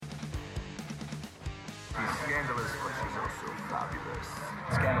She's scandalous, but she's also fabulous.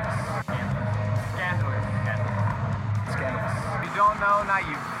 Scandalous. Scandalous. Scandalous. If you don't know, now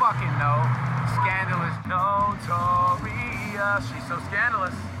you fucking know. Scandalous Notorious. She's so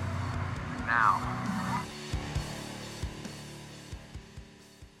scandalous. Now.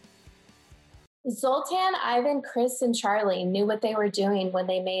 Zoltan, Ivan, Chris, and Charlie knew what they were doing when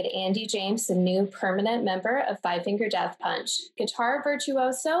they made Andy James the new permanent member of Five Finger Death Punch. Guitar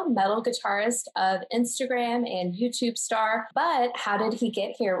virtuoso, metal guitarist of Instagram and YouTube star. But how did he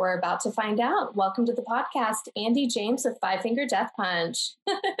get here? We're about to find out. Welcome to the podcast, Andy James of Five Finger Death Punch.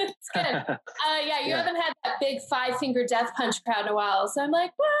 It's good. You haven't had that big Five Finger Death Punch crowd in a while. So I'm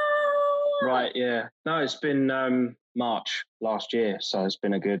like, whoa. Right, yeah. No, it's been March last year, so it's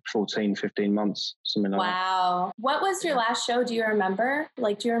been a good 14, 15 months, something like that. Wow. What was your last show? Do you remember?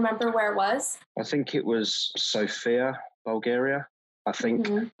 Do you remember where it was? I think it was Sofia, Bulgaria. I think.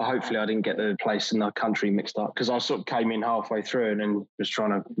 Hopefully I didn't get the place in the country mixed up, because I sort of came in halfway through and then was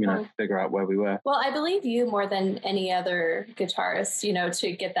trying to, figure out where we were. Well, I believe you more than any other guitarist,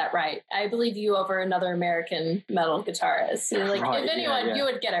 to get that right. I believe you over another American metal guitarist. Right, if anyone, you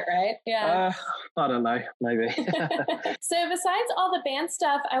would get it right. Yeah. I don't know, maybe. So besides all the band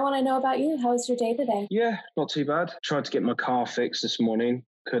stuff, I want to know about you. How was your day today? Yeah, not too bad. Tried to get my car fixed this morning.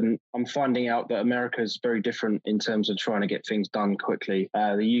 Couldn't. I'm finding out that America is very different in terms of trying to get things done quickly.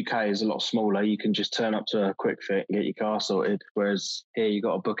 The UK is a lot smaller. You can just turn up to a quick fit and get your car sorted, whereas here you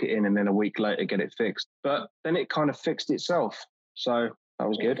got to book it in and then a week later get it fixed. But then it kind of fixed itself, so that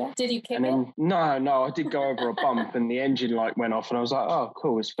was good. Did you kick it? No, I did go over a bump and the engine light went off and I was like, oh,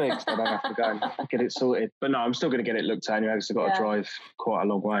 cool, it's fixed. I don't have to go and get it sorted. But no, I'm still going to get it looked at anyway, because I've got to drive quite a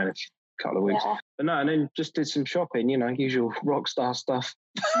long way in a couple of weeks. But no, and then just did some shopping, usual rock star stuff.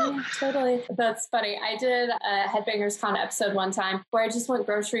 Yeah, totally. That's funny. I did a Headbangers Con episode one time where I just went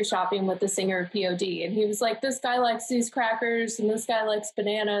grocery shopping with the singer of POD, and he was like, this guy likes these crackers and this guy likes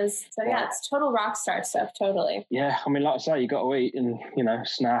bananas. So yeah, it's total rock star stuff. Totally. Yeah, I mean, like I say, you got to eat and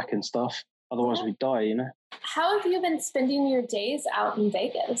snack and stuff, otherwise we die. How have you been spending your days out in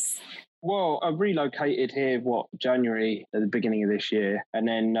Vegas? Well, I relocated here, January at the beginning of this year. And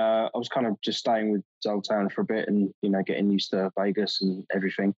then I was kind of just staying with Zoltan for a bit and, getting used to Vegas and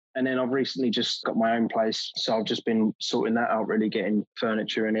everything. And then I've recently just got my own place. So I've just been sorting that out, really getting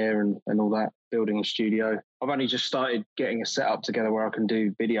furniture in here and all that, building a studio. I've only just started getting a setup together where I can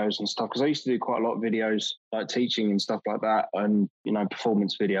do videos and stuff, because I used to do quite a lot of videos, like teaching and stuff like that, and,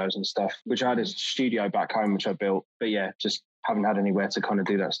 performance videos and stuff, which I had a studio back home, which I built. But yeah, just haven't had anywhere to kind of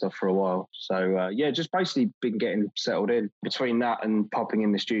do that stuff for a while. So just basically been getting settled in between that and popping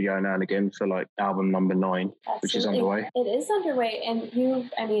in the studio now and again for like album number 9, which is underway. It is underway. And you,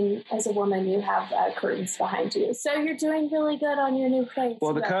 as a woman, you have curtains behind you. So you're doing really good on your new place.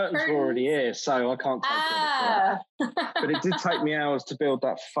 Well, the curtains were already here, so I can't take it. But it did take me hours to build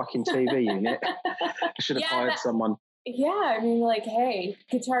that fucking TV unit. I should have hired someone. Yeah, hey,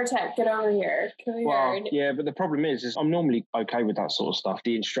 guitar tech, get over here. Come here. Yeah, but the problem is I'm normally okay with that sort of stuff.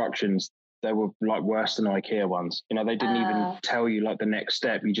 The instructions, they were like worse than IKEA ones. They didn't even tell you like the next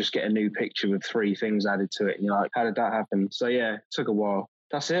step. You just get a new picture with 3 things added to it, and you're like, how did that happen? So yeah, it took a while.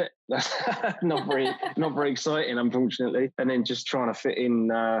 That's it. That's not very exciting, unfortunately. And then just trying to fit in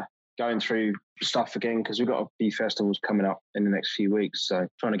going through stuff again, because we've got a few festivals coming up in the next few weeks, so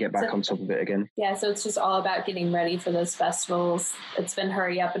trying to get back on top of it again. Yeah, so it's just all about getting ready for those festivals. It's been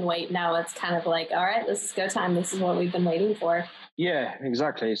hurry up and wait. Now it's kind of like, all right, this is go time. This is what we've been waiting for. Yeah,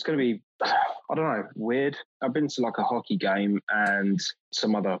 exactly. It's going to be, I don't know, weird. I've been to like a hockey game and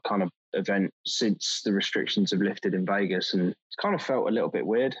some other kind of event since the restrictions have lifted in Vegas, and it's kind of felt a little bit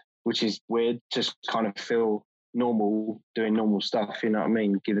weird, which is weird, just kind of feel normal, doing normal stuff, you know what I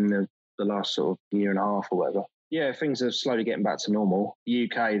mean, given the last sort of year and a half or whatever. Yeah, things are slowly getting back to normal. The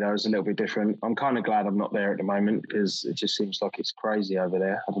UK, though, is a little bit different. I'm kind of glad I'm not there at the moment, because it just seems like it's crazy over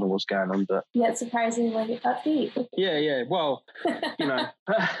there. I don't know what's going on, but... Yeah, it's surprisingly upbeat. Yeah. Well, I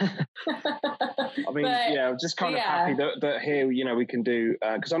mean, I'm just kind of happy that here, we can do...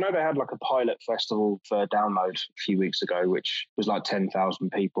 Because I know they had like a pilot festival for Download a few weeks ago, which was like 10,000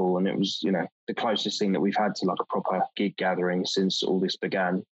 people. And it was, the closest thing that we've had to like a proper gig gathering since all this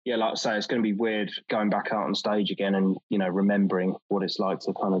began. Yeah, like I say, it's going to be weird going back out on stage again and, remembering what it's like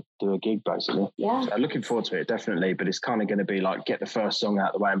to kind of do a gig, basically. Yeah. So looking forward to it, definitely. But it's kind of going to be like, get the first song out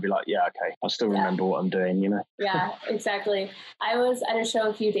of the way and be like, yeah, okay, I still remember what I'm doing, Yeah, exactly. I was at a show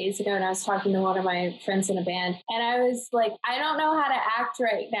a few days ago and I was talking to one of my friends in a band, and I was like, I don't know how to act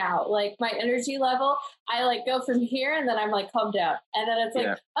right now. Like my energy level, I like go from here and then I'm like, calm down. And then it's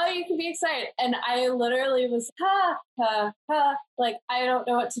like, oh, you can be excited. And I literally was, like, I don't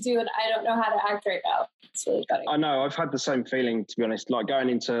know what to do and I don't know how to act right now. It's really funny. I know. I've had the same feeling, to be honest, like going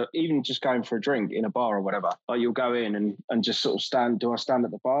into, even just going for a drink in a bar or whatever. Like you'll go in and just sort of stand. Do I stand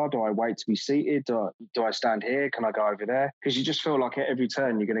at the bar? Do I wait to be seated? Do I stand here? Can I go over there? Because you just feel like at every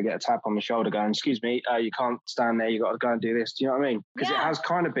turn you're going to get a tap on the shoulder going, excuse me, you can't stand there. You got to go and do this. Do you know what I mean? Because it has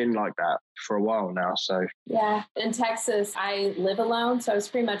kind of been like that for a while now. So yeah, in Texas, I live alone. So I was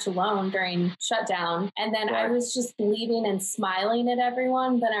pretty much alone during shutdown. And then I was just leaving and smiling at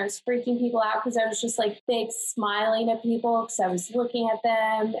everyone. Then I was freaking people out because I was just like big smiling at people because I was looking at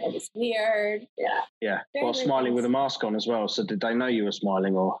them. It was weird. Yeah. Yeah. Well, smiling with a mask on as well. So did they know you were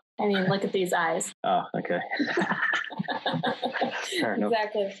smiling or? I mean, look at these eyes. Oh, okay. Fair enough.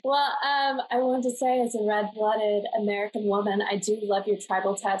 Exactly. Well, I wanted to say, as a red-blooded American woman, I do love your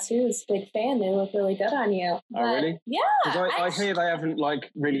tribal tattoos. Big fan. They look really good on you. Oh, really? Yeah. Because I hear they haven't like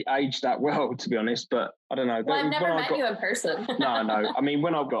really aged that well, to be honest. But I don't know. Well, I've never met you in person. No. I mean,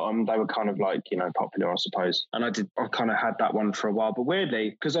 when I got them, they were kind of like, popular, I suppose. And I kind of had that one for a while. But weirdly,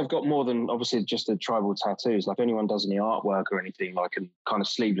 because I've got more than obviously just the tribal tattoos, like if anyone does any artwork or anything, like and kind of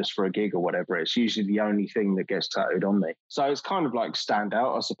sleeveless for a gig or whatever, it's usually the only thing that gets tattooed on me. So it's kind of like stand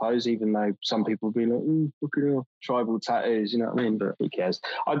out, I suppose, even though some people will be like, look at your tribal tattoos, you know what I mean? But who cares?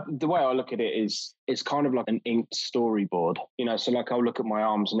 The way I look at it is it's kind of like an inked storyboard, so like I'll look at my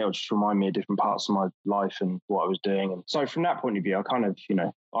arms and it'll just remind me of different parts of my life and what I was doing. And so from that point of view, I kind of,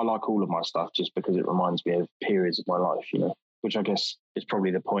 I like all of my stuff just because it reminds me of periods of my life, which I guess is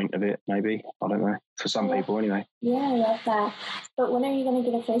probably the point of it, maybe. I don't know. For some people, anyway. Yeah, I love that. But when are you going to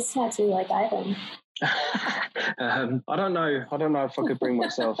get a face tattoo like Ivan? I don't know. I don't know if I could bring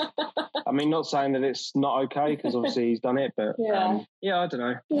myself. I mean, not saying that it's not okay because obviously he's done it, but I don't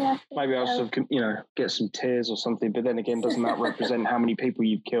know. Yeah, maybe I'll sort of, get some tears or something. But then again, doesn't that represent how many people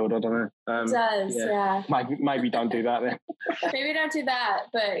you've killed? I don't know. It does, yeah. Maybe don't do that then. Maybe don't do that,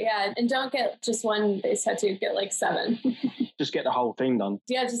 but yeah, and don't get just one face tattoo. Get like 7. Just get the whole thing done.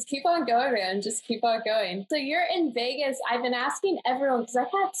 Yeah, just keep on going, man. Just keep on going. So you're in Vegas. I've been asking everyone because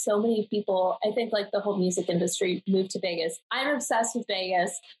I've had so many people. I think like the whole music industry moved to Vegas. I'm obsessed with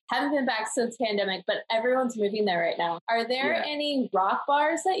Vegas. Haven't been back since pandemic, but everyone's moving there right now. Are there any rock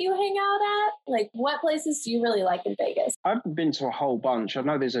bars that you hang out at? Like, what places do you really like in Vegas? I've been to a whole bunch. I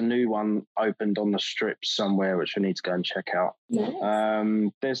know there's a new one opened on the Strip somewhere, which I need to go and check out.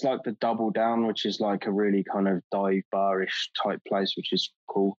 Nice. There's like the Double Down, which is like a really kind of dive bar-ish type place, which is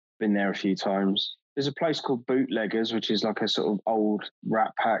cool. Been there a few times. There's a place called Bootleggers, which is like a sort of old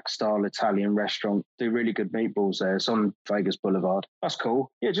Rat Pack style Italian restaurant. Do really good meatballs there. It's on Vegas Boulevard. That's cool.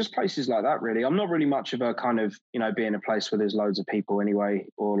 Yeah, just places like that, really. I'm not really much of a kind of, being a place where there's loads of people anyway,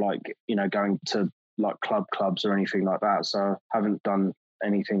 or like, going to like clubs or anything like that. So I haven't done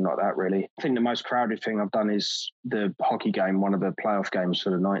anything like that, really. I think the most crowded thing I've done is the hockey game, one of the playoff games for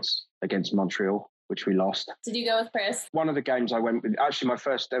the Knights against Montreal, which we lost. Did you go with Chris? One of the games I went with, actually my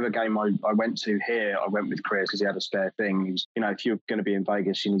first ever game I went to here, I went with Chris because he had a spare thing. He was, if you're going to be in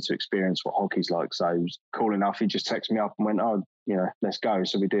Vegas, you need to experience what hockey's like. So he was cool enough. He just texted me up and went, let's go.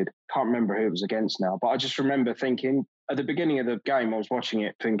 So we did. Can't remember who it was against now, but I just remember thinking, at the beginning of the game, I was watching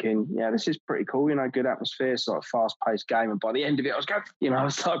it thinking, this is pretty cool, good atmosphere, sort of fast-paced game. And by the end of it, I was going, I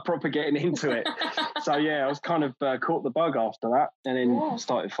was like proper getting into it. So, I was kind of caught the bug after that and then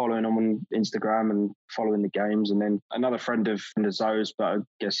started following him on Instagram and following the games. And then another friend of Zoe's, but I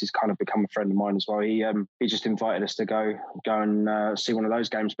guess he's kind of become a friend of mine as well. He just invited us to go and see one of those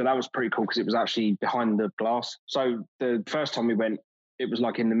games. But that was pretty cool because it was actually behind the glass. So the first time we went, it was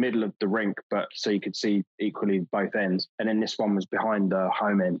like in the middle of the rink, but so you could see equally both ends. And then this one was behind the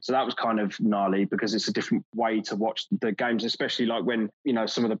home end. So that was kind of gnarly because it's a different way to watch the games, especially like when,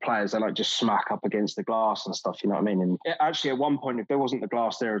 some of the players, they like just smack up against the glass and stuff, you know what I mean? And actually at one point, if there wasn't the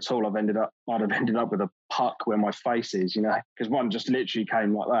glass there at all, I'd have ended up with a puck where my face is, because one just literally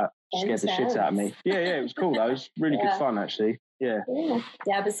came like that. Scared the shit out of me. Yeah, it was cool though. It was really good fun actually. Yeah.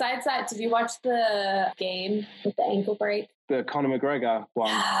 Besides that, did you watch the game with the ankle break? The Conor McGregor one.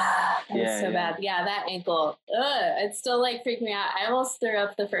 That was so bad. Yeah, that ankle. It still like freaked me out. I almost threw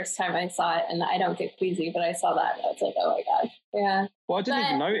up the first time I saw it, and I don't get queasy, but I saw that and I was like, oh my God. Yeah. Well, I didn't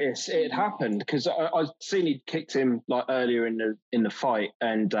even notice it had happened because I'd seen he'd kicked him like earlier in the fight,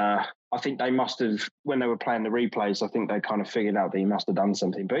 and I think they must have, when they were playing the replays, I think they kind of figured out that he must have done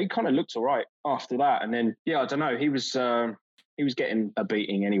something. But he kind of looked all right after that. And then, I don't know, he was he was getting a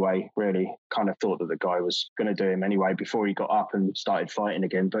beating anyway, really. Kind of thought that the guy was going to do him anyway before he got up and started fighting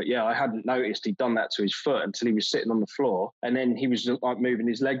again. But yeah, I hadn't noticed he'd done that to his foot until he was sitting on the floor. And then he was like moving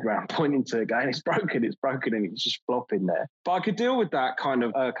his leg around, pointing to it, going, it's broken, and it was just flopping there. But I could deal with that kind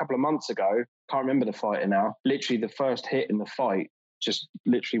of a couple of months ago. Can't remember the fighter now. Literally the first hit in the fight just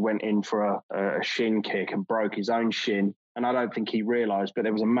literally went in for a shin kick and broke his own shin. And I don't think he realised, but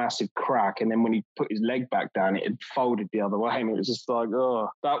there was a massive crack. And then when he put his leg back down, it had folded the other way. And it was just like, oh,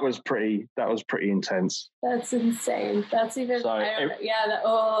 that was pretty intense. That's insane. That's even, so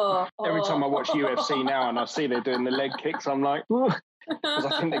every time I watch UFC now and I see they're doing the leg kicks, I'm like, oh. Because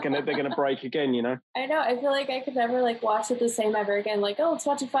I think they're gonna break again, you know. I know. I feel like I could never like watch it the same ever again. Like, oh, let's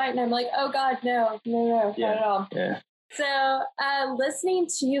watch a fight, and I'm like, oh God, no, not at all. Yeah. So, listening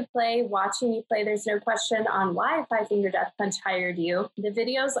to you play, watching you play, there's no question on why Five Finger Death Punch hired you. The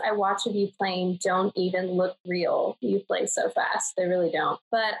videos I watch of you playing don't even look real. You play so fast. They really don't.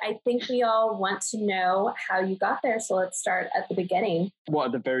 But I think we all want to know how you got there. So let's start at the beginning. What,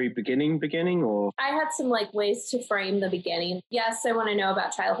 at the very beginning or? I had some like ways to frame the beginning. Yes, I want to know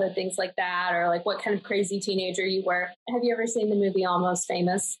about childhood things like that, or like what kind of crazy teenager you were. Have you ever seen the movie Almost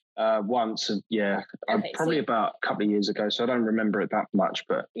Famous? Once, yeah. Okay, probably about a couple of years ago, so I don't remember it that much.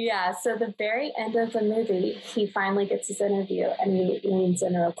 But yeah, so the very end of the movie, he finally gets his interview and he leans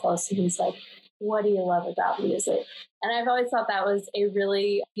in real close and he's like, what do you love about music? And I've always thought that was a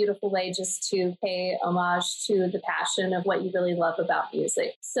really beautiful way just to pay homage to the passion of what you really love about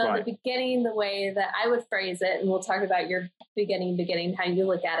music. So right. The beginning, the way that I would phrase it, and we'll talk about your beginning, how you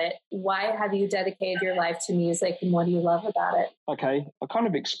look at it. Why have you dedicated your life to music and what do you love about it? Okay, I kind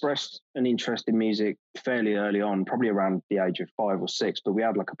of expressed an interest in music fairly early on, probably around the age of 5 or 6, but we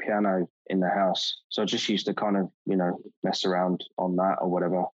had like a piano in the house. So I just used to kind of, mess around on that or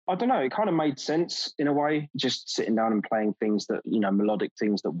whatever. I don't know, it kind of made sense in a way, just sitting down and playing things that, melodic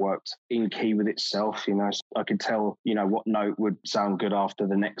things that worked in key with itself, so I could tell, what note would sound good after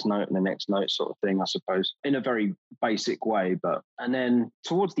the next note and the next note sort of thing, I suppose, in a very basic way. And then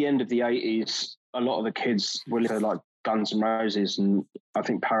towards the end of the 80s, a lot of the kids were like Guns N' Roses, and I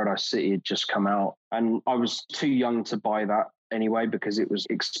think Paradise City had just come out. And I was too young to buy that anyway because it was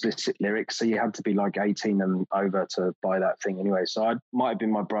explicit lyrics, so you had to be like 18 and over to buy that thing anyway. So I might have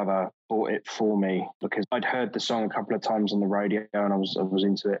been my brother bought it for me because I'd heard the song a couple of times on the radio and I was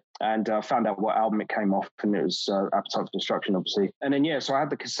into it, and found out what album it came off, and it was Appetite for Destruction, obviously. And then so I had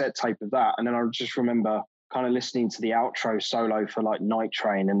the cassette tape of that, and then I just remember kind of listening to the outro solo for like Night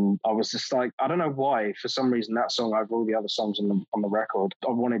Train, and I was just like, I don't know why, for some reason that song over all the other songs on the record,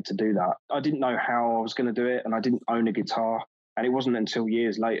 I wanted to do that. I didn't know how I was going to do it, and I didn't own a guitar. And it wasn't until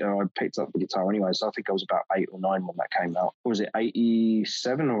years later I picked up the guitar anyway. So I think I was about 8 or 9 when that came out. What was it,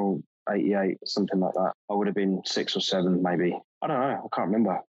 87 or 88, something like that? I would have been 6 or 7 maybe. I don't know. I can't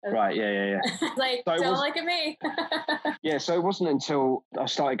remember. Right, yeah. Like, so don't look at me. Yeah, so it wasn't until I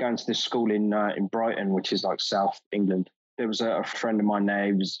started going to this school in Brighton, which is like South England. There was a friend of mine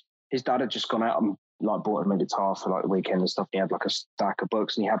there. His dad had just gone out and like bought him a guitar for like the weekend and stuff. He had like a stack of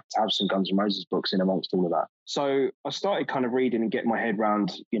books, and he had to have some Guns N' Roses books in amongst all of that. So I started kind of reading and getting my head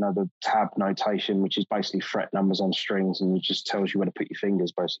around, the tab notation, which is basically fret numbers on strings, and it just tells you where to put your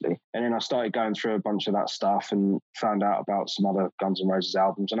fingers, basically. And then I started going through a bunch of that stuff and found out about some other Guns N' Roses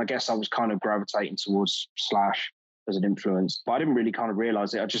albums. And I guess I was kind of gravitating towards Slash as an influence, but I didn't really kind of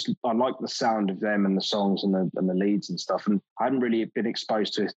realize it. I liked the sound of them and the songs and the leads and stuff. And I hadn't really been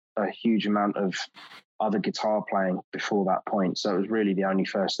exposed to a huge amount of other guitar playing before that point. So it was really the only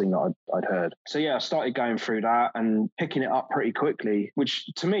first thing that I'd heard. So yeah, I started going through that and picking it up pretty quickly, which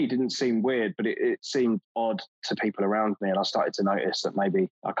to me didn't seem weird, but it seemed odd to people around me. And I started to notice that maybe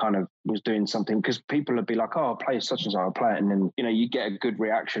I kind of was doing something, because people would be like, oh, I'll play such and so, I'll play it. And then, you get a good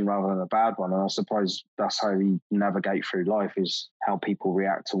reaction rather than a bad one. And I suppose that's how you navigate through life, is how people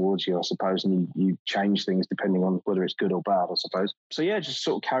react towards you, I suppose. And you change things depending on whether it's good or bad, I suppose. So yeah, just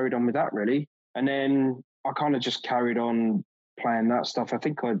sort of carried on with that really. And then I kind of just carried on playing that stuff. I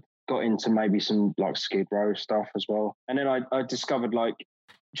think I got into maybe some like Skid Row stuff as well. And then I discovered like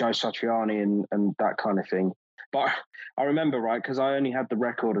Joe Satriani and that kind of thing. But I remember, right, because I only had the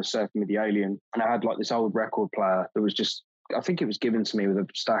record of Surfing with the Alien, and I had like this old record player that was just, I think it was given to me with a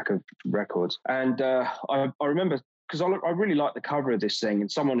stack of records. And I remember, because I really liked the cover of this thing, and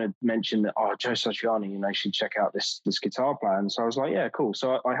someone had mentioned that, Joe Satriani, you should check out this guitar player. And so I was like, yeah, cool.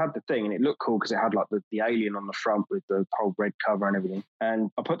 So I had the thing, and it looked cool because it had like the alien on the front with the whole red cover and everything. And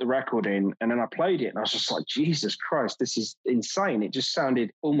I put the record in, and then I played it, and I was just like, Jesus Christ, this is insane. It just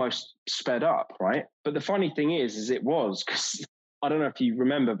sounded almost sped up, right? But the funny thing is it was, because I don't know if you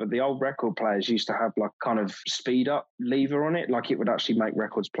remember, but the old record players used to have like kind of speed up lever on it. Like it would actually make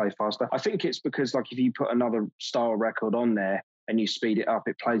records play faster. I think it's because like if you put another style record on there and you speed it up,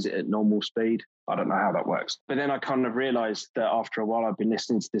 it plays it at normal speed. I don't know how that works. But then I kind of realized that after a while I've been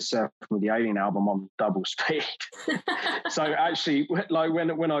listening to this Surfing with the Alien album on double speed. So actually, like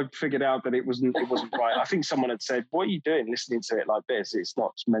when I figured out that it wasn't right, I think someone had said, "What are you doing listening to it like this? It's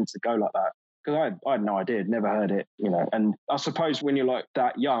not meant to go like that." Because I had no idea, never heard it, you know. And I suppose when you're like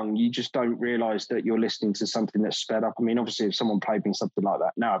that young, you just don't realise that you're listening to something that's sped up. I mean, obviously, if someone played me something like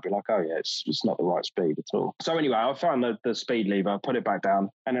that now, I'd be like, oh yeah, it's not the right speed at all. So anyway, I found the speed lever, I put it back down,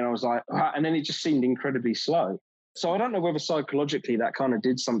 and then I was like, and then it just seemed incredibly slow. So I don't know whether psychologically that kind of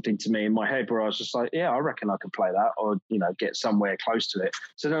did something to me in my head where I was just like, yeah, I reckon I could play that or, you know, get somewhere close to it.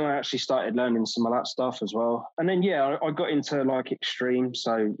 So then I actually started learning some of that stuff as well. And then, yeah, I got into like extreme.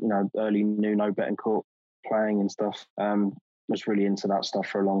 So, you know, early Nuno Betancourt playing and stuff. Was really into that stuff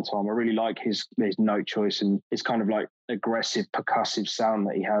for a long time. I really like his note choice and his kind of like aggressive percussive sound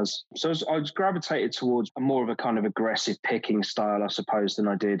that he has. So I was gravitated towards a more of a kind of aggressive picking style, I suppose, than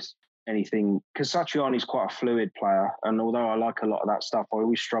I did anything, because Satriani's quite a fluid player, and although I like a lot of that stuff, I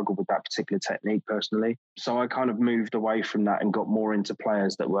always struggled with that particular technique personally. So I kind of moved away from that and got more into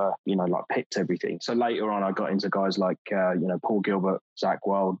players that were, you know, like picked everything. So later on I got into guys like you know, Paul Gilbert, Zakk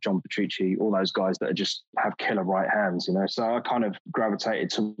Wylde, John Petrucci, all those guys that are just have killer right hands, you know. So I kind of gravitated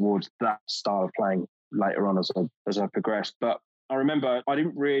towards that style of playing later on as I progressed. But I remember I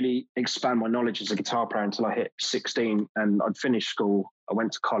didn't really expand my knowledge as a guitar player until I hit 16 and I'd finished school. I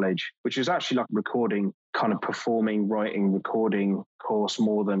went to college, which was actually like recording, kind of performing, writing, recording course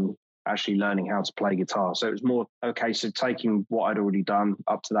more than actually learning how to play guitar. So it was more a case of taking what I'd already done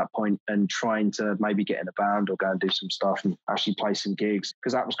up to that point and trying to maybe get in a band or go and do some stuff and actually play some gigs.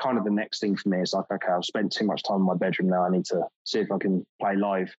 Because that was kind of the next thing for me. It's like, okay, I've spent too much time in my bedroom now. I need to see if I can play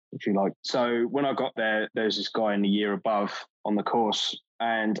live, if you like. So when I got there, there's this guy in the year above on the course.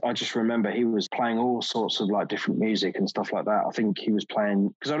 And I just remember he was playing all sorts of like different music and stuff like that. I think he was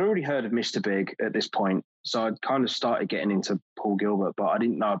playing, because I'd already heard of Mr. Big at this point. So I'd kind of started getting into Paul Gilbert, but I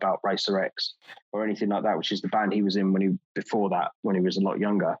didn't know about Racer X or anything like that, which is the band he was in before that, when he was a lot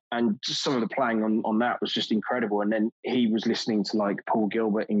younger. And just some of the playing on that was just incredible. And then he was listening to like Paul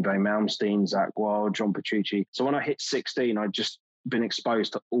Gilbert, Yngwie Malmsteen, Zakk Wylde, John Petrucci. So when I hit 16, I just been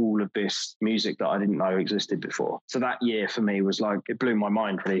exposed to all of this music that I didn't know existed before. So that year for me was like, it blew my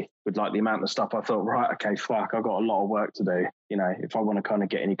mind really, with like the amount of stuff. I thought, right, okay, fuck, I've got a lot of work to do, you know, if I want to kind of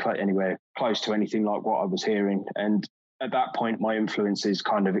get anywhere close to anything like what I was hearing. And at that point, my influences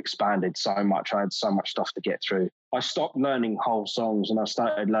kind of expanded so much. I had so much stuff to get through. I stopped learning whole songs and I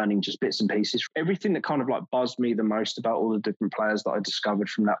started learning just bits and pieces. Everything that kind of like buzzed me the most about all the different players that I discovered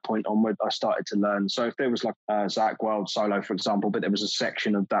from that point onward, I started to learn. So if there was like a Zakk Wylde solo, for example, but there was a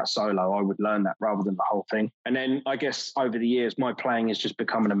section of that solo, I would learn that rather than the whole thing. And then I guess over the years, my playing has just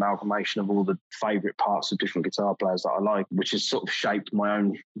become an amalgamation of all the favourite parts of different guitar players that I like, which has sort of shaped my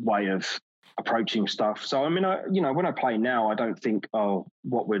own way of approaching stuff. So I mean, when I play now, I don't think, oh,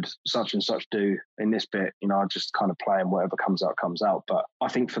 what would such and such do in this bit? You know, I just kind of play and whatever comes out. But I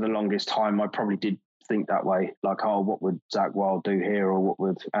think for the longest time, I probably did think that way, like, oh, what would Zakk Wylde do here, or what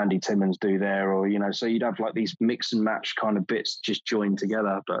would Andy Timmons do there, or, you know, so you'd have like these mix and match kind of bits just joined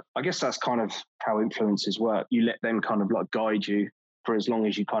together. But I guess that's kind of how influences work. You let them kind of like guide you for as long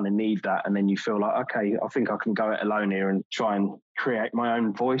as you kind of need that, and then you feel like, okay, I think I can go it alone here and try and create my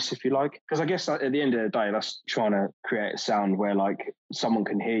own voice, if you like. Because I guess at the end of the day, that's trying to create a sound where like someone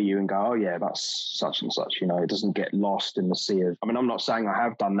can hear you and go, oh yeah, that's such and such, you know, it doesn't get lost in the sea of, I mean, I'm not saying I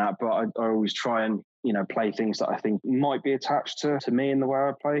have done that, but I always try and, you know, play things that I think might be attached to me in the way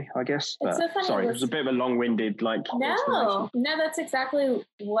I play, I guess. But, so funny. Sorry, it was a bit of a long-winded, like... No, that's exactly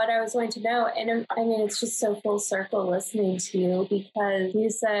what I was going to know. And I mean, it's just so full circle listening to you, because you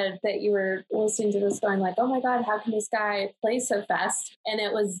said that you were listening to this going like, oh my God, how can this guy play so fast? And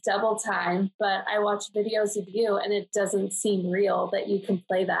it was double time, but I watched videos of you and it doesn't seem real that you can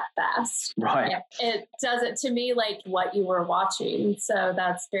play that fast. Right. It does it to me like what you were watching. So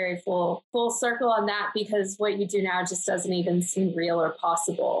that's very full circle on that, because what you do now just doesn't even seem real or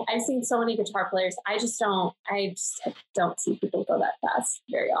possible. I've seen so many guitar players. I just don't see people go that fast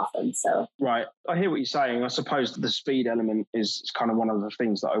very often. So right, I hear what you're saying. I suppose the speed element is kind of one of the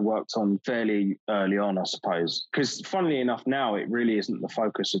things that I worked on fairly early on, I suppose, because funnily enough now it really isn't the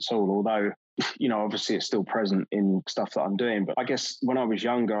focus at all, although, you know, obviously it's still present in stuff that I'm doing. But I guess when I was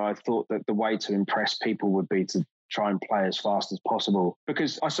younger, I thought that the way to impress people would be to try and play as fast as possible.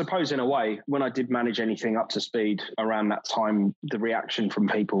 Because I suppose in a way, when I did manage anything up to speed around that time, the reaction from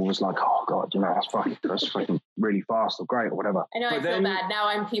people was like, oh God, that's fucking really fast or great or whatever. I know, but I feel bad. Now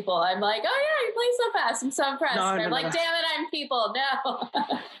I'm people. I'm like, oh yeah, you play so fast. I'm so impressed. I'm like, damn it, I'm people. No.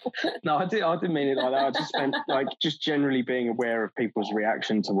 No, I didn't mean it like that. I just meant like just generally being aware of people's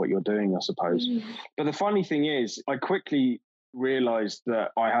reaction to what you're doing, I suppose. But the funny thing is, I quickly realized that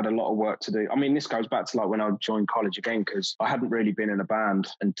I had a lot of work to do. I mean, this goes back to like when I joined college again, because I hadn't really been in a band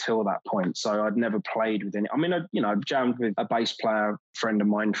until that point. So I'd never played with any. I mean, I jammed with a bass player friend of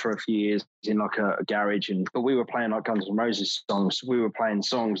mine for a few years in like a garage, but we were playing like Guns N' Roses songs. We were playing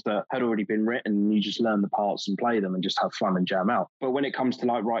songs that had already been written, and you just learn the parts and play them and just have fun and jam out. But when it comes to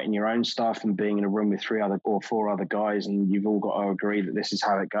like writing your own stuff and being in a room with 3 or 4 other guys, and you've all got to agree that this is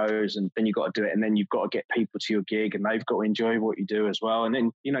how it goes, and then you've got to do it, and then you've got to get people to your gig, and they've got to enjoy what you do as well. And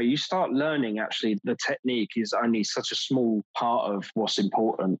then you start learning actually the technique is only such a small part of what's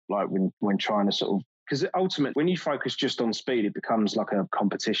important, like when trying to sort of, because ultimately when you focus just on speed, it becomes like a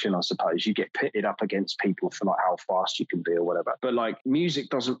competition, I suppose. You get pitted up against people for like how fast you can be or whatever. But like music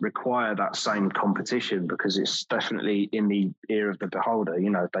doesn't require that same competition, because it's definitely in the ear of the beholder.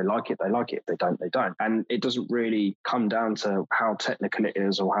 If they like it, they like it. If they don't, they don't. And it doesn't really come down to how technical it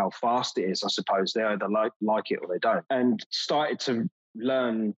is or how fast it is, I suppose. They either like it or they don't. And started to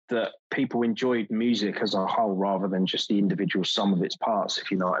learn that people enjoyed music as a whole rather than just the individual sum of its parts, if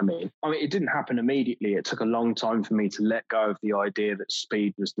you know what I mean. I mean, it didn't happen immediately. It took a long time for me to let go of the idea that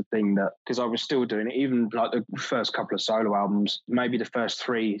speed was the thing, that because I was still doing it, even like the first couple of solo albums, maybe the first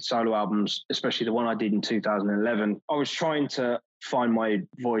 3 solo albums, especially the one I did in 2011, I was trying to find my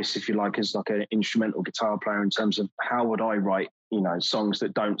voice, if you like, as like an instrumental guitar player in terms of how would I write songs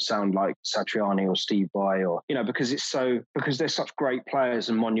that don't sound like Satriani or Steve Vai, or because they're such great players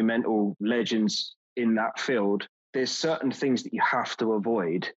and monumental legends in that field. There's certain things that you have to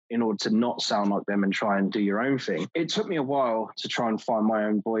avoid in order to not sound like them and try and do your own thing. It took me a while to try and find my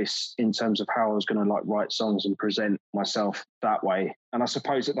own voice in terms of how I was going to like write songs and present myself that way. And I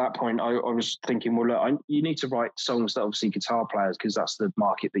suppose at that point, I was thinking, well, look, you need to write songs that obviously guitar players, because that's the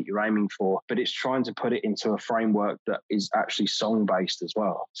market that you're aiming for. But it's trying to put it into a framework that is actually song-based as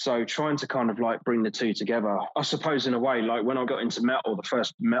well. So trying to kind of like bring the two together, I suppose in a way, like when I got into metal, the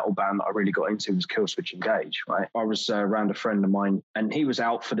first metal band that I really got into was Killswitch Engage, right? I was around a friend of mine, and he was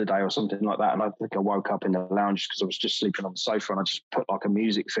out for the day or something like that. And I think I woke up in the lounge because I was just sleeping on the sofa, and I just put like a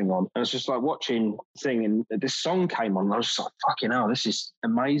music thing on. And I was just like watching the thing, and this song came on, and I was just like, fucking hell, this is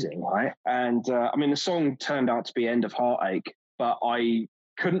amazing, right? And I mean, the song turned out to be End of Heartache, but I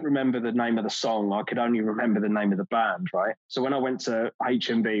couldn't remember the name of the song. I could only remember the name of the band, right? So when I went to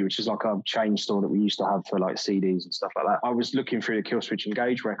HMV, which is like a chain store that we used to have for like CDs and stuff like that, I was looking through the Killswitch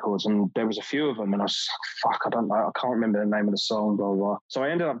Engage records, and there was a few of them, and I was like, fuck, I don't know, I can't remember the name of the song, blah, blah, blah. So I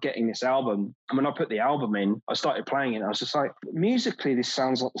ended up getting this album, and when I put the album in, I started playing it. I was just like, musically, this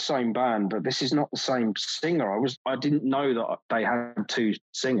sounds like the same band, but this is not the same singer. I didn't know that they had 2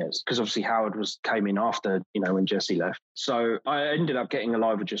 singers, because obviously Howard came in after, when Jesse left. So I ended up getting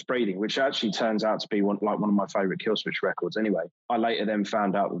Alive or Just Breathing, which actually turns out to be one of my favorite Killswitch records anyway. I later then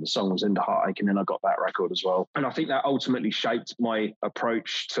found out that the song was End of Heartache, and then I got that record as well. And I think that ultimately shaped my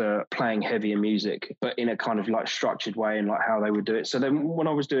approach to playing heavier music, but in a kind of like structured way, and like how they would do it. So then when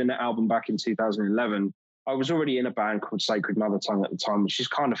I was doing that album back in 2011, I was already in a band called Sacred Mother Tongue at the time, which is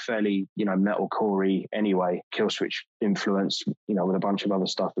kind of fairly, metalcore-y anyway, Killswitch influence, with a bunch of other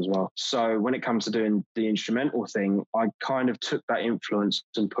stuff as well. So when it comes to doing the instrumental thing, I kind of took that influence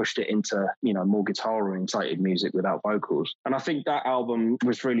and pushed it into, more guitar-orientated music without vocals. And I think that album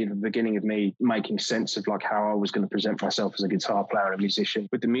was really the beginning of me making sense of like how I was going to present myself as a guitar player and a musician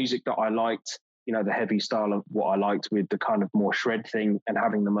with the music that I liked, the heavy style of what I liked, with the kind of more shred thing and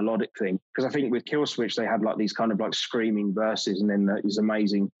having the melodic thing. Because I think with Killswitch, they had like these kind of like screaming verses and then these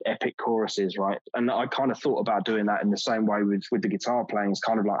amazing epic choruses, right? And I kind of thought about doing that in the same way with the guitar playing. It's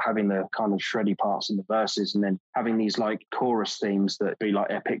kind of like having the kind of shreddy parts in the verses and then having these like chorus themes that be like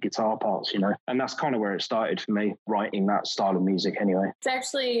epic guitar parts, And that's kind of where it started for me, writing that style of music anyway. It's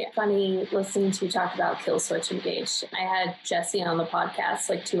actually funny listening to you talk about Killswitch Engage. I had Jesse on the podcast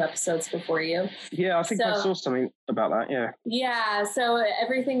like 2 episodes before you. Yeah, I think I saw something about that, yeah. Yeah, so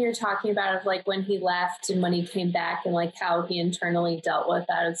everything you're talking about of like when he left and when he came back and like how he internally dealt with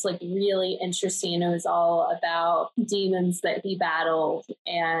that, it's like really interesting. It was all about demons that he battled,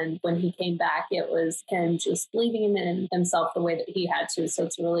 and when he came back, it was him just believing in himself the way that he had to. So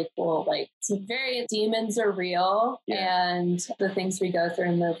it's really cool. Like, demons are real, and the things we go through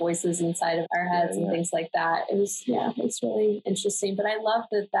and the voices inside of our heads and things like that. It's really interesting. But I love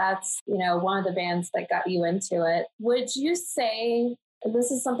that that's, of the bands that got you into it. Would you say, and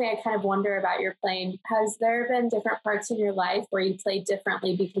this is something I kind of wonder about your playing, has there been different parts in your life where you played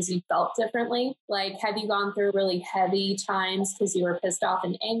differently because you felt differently? Like, have you gone through really heavy times because you were pissed off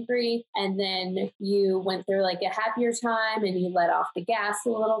and angry, and then you went through like a happier time and you let off the gas a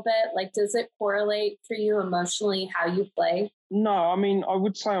little bit? Like, does it correlate for you emotionally how you play? No, I mean, I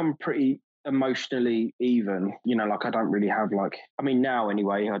would say I'm pretty emotionally even, like I don't really have like, I mean now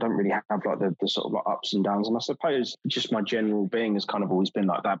anyway, I don't really have like the sort of like ups and downs, and I suppose just my general being has kind of always been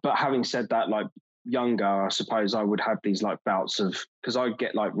like that. But having said that, like younger, I suppose I would have these like bouts of, because I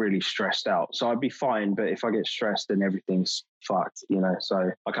get like really stressed out, so I'd be fine, but if I get stressed then everything's fucked,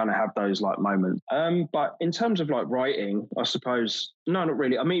 so I kind of have those like moments. But in terms of like writing, I suppose no, not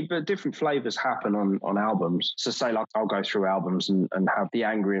really. I mean, but different flavors happen on albums. So say like I'll go through albums and have the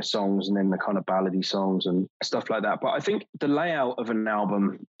angrier songs and then the kind of ballady songs and stuff like that. But I think the layout of an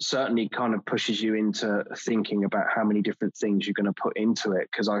album certainly kind of pushes you into thinking about how many different things you're going to put into it.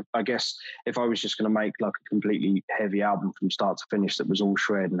 Because I guess if I was just going to make like a completely heavy album from start to finish that was all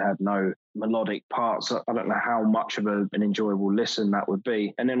shred and had no melodic parts, I don't know how much of an enjoyable listen that would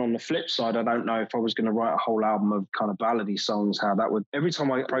be. And then on the flip side, I don't know if I was going to write a whole album of kind of ballady songs, how that would, every time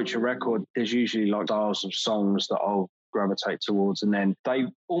I approach a record, there's usually like styles of songs that I'll gravitate towards, and then they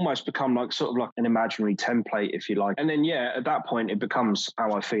almost become like sort of like an imaginary template, if you like. And then at that point it becomes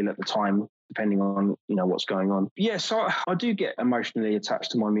how I feel at the time, depending on what's going on. So I do get emotionally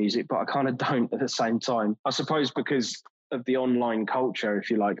attached to my music, but I kind of don't at the same time, I suppose, because of the online culture, if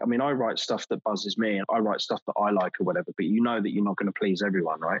you like. I mean, I write stuff that buzzes me and I write stuff that I like or whatever, but you know that you're not going to please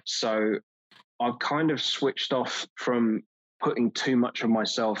everyone, right? So I've kind of switched off from putting too much of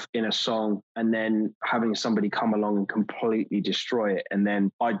myself in a song and then having somebody come along and completely destroy it, and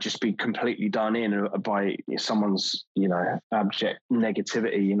then I'd just be completely done in by someone's abject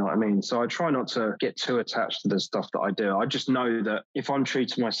negativity, you know what I mean? So I try not to get too attached to the stuff that I do. I just know that if I'm true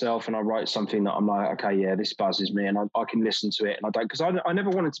to myself and I write something that I'm like, okay, yeah, this buzzes me, and I can listen to it, and I don't, because I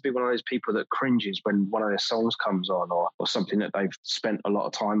never wanted to be one of those people that cringes when one of their songs comes on or something that they've spent a lot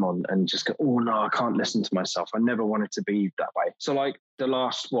of time on and just go, oh no, I can't listen to myself. I never wanted to be that way. So like the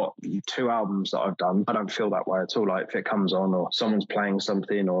last 2 albums that I've done, I don't feel that way at all. Like if it comes on or someone's playing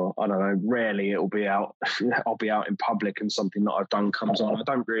something, or I don't know, rarely it'll be out. I'll be out in public and something that I've done comes on. I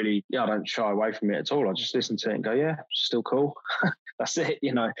don't shy away from it at all. I just listen to it and go, yeah, still cool. That's it,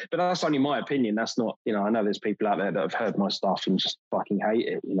 But that's only my opinion. That's not, I know there's people out there that have heard my stuff and just fucking hate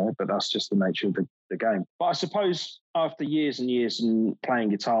it, but that's just the nature of the game. But I suppose after years and years and playing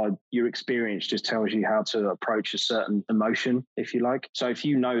guitar, your experience just tells you how to approach a certain emotion, if you like. So if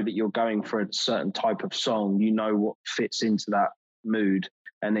you know that you're going for a certain type of song, you know what fits into that mood,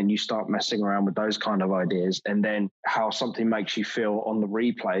 and then you start messing around with those kind of ideas, and then how something makes you feel on the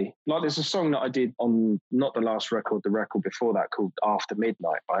replay. Like there's a song that I did on not the last record, the record before that, called After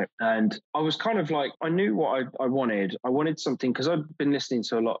Midnight, right? And I was kind of like, I knew what I wanted. I wanted something, because I've been listening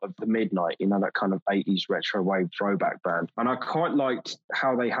to a lot of the Midnight, that kind of 80s retro wave throwback band. And I quite liked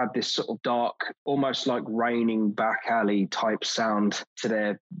how they had this sort of dark, almost like raining back alley type sound to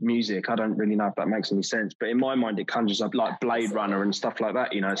their music. I don't really know if that makes any sense, but in my mind it conjures up like Blade Runner and stuff like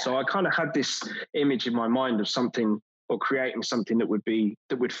that. So I kind of had this image in my mind of something, or creating something that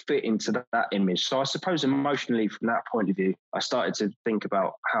would fit into that image. So I suppose emotionally from that point of view, I started to think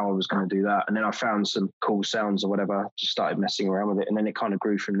about how I was going to do that. And then I found some cool sounds or whatever, just started messing around with it. And then it kind of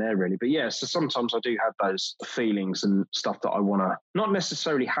grew from there really. But yeah, so sometimes I do have those feelings and stuff that I want to, not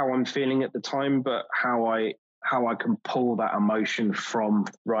necessarily how I'm feeling at the time, but how I can pull that emotion from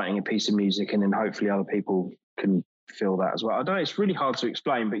writing a piece of music, and then hopefully other people can feel that as well. I don't know, it's really hard to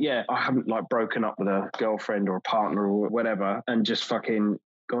explain, but yeah, I haven't like broken up with a girlfriend or a partner or whatever and just fucking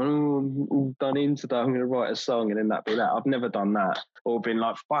gone, I'm done into that, I'm going to write a song and then that be that. I've never done that, or been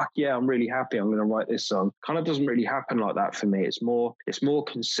like, fuck yeah, I'm really happy, I'm going to write this song. Kind of doesn't really happen like that for me. It's more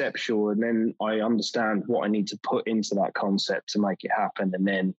conceptual, and then I understand what I need to put into that concept to make it happen, and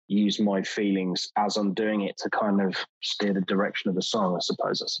then use my feelings as I'm doing it to kind of steer the direction of the song. I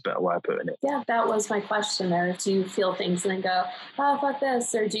suppose that's a better way of putting it. Yeah, that was my question there. Do you feel things and then go, oh, fuck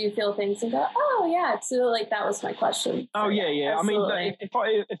this? Or do you feel things and go, oh, yeah. So like that was my question. Oh, yeah. Absolutely. I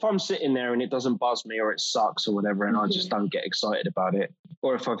mean, if I'm sitting there and it doesn't buzz me or it sucks or whatever, and I just don't get excited about it,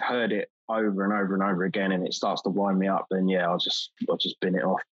 or if I've heard it over and over and over again and it starts to wind me up, then yeah, I'll just bin it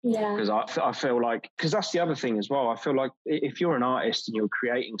off. Yeah. Because I feel like, because that's the other thing as well, I feel like if you're an artist and you're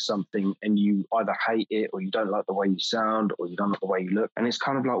creating something and you either hate it or you don't like the way you sound or you don't like the way you look, and it's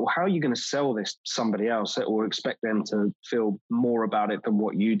kind of like, well, how are you going to sell this to somebody else or expect them to feel more about it than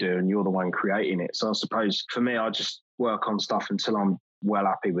what you do, and you're the one creating it? So I suppose for me, I just work on stuff until I'm well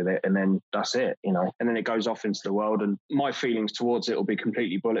happy with it, and then that's it, you know. And then it goes off into the world, and my feelings towards it will be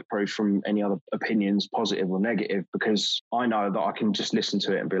completely bulletproof from any other opinions, positive or negative, because I know that I can just listen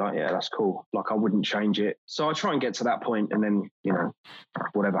to it and be like, yeah, that's cool. Like, I wouldn't change it. So I try and get to that point, and then, you know,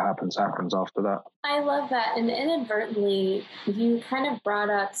 whatever happens after that. I love that. And inadvertently, you kind of brought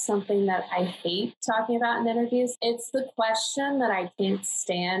up something that I hate talking about in interviews. It's the question that I can't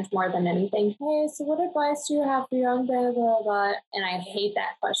stand more than anything. Hey, so what advice do you have for young blah, blah, blah? And I hate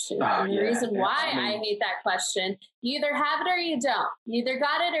that question. And the reason why I hate that question, you either have it or you don't. You either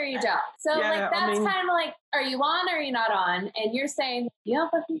got it or you don't. So that's kind of like, are you on or are you not on? And you're saying, you don't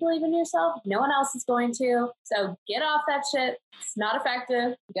fucking believe in yourself. No one else is going to. So get off that shit. It's not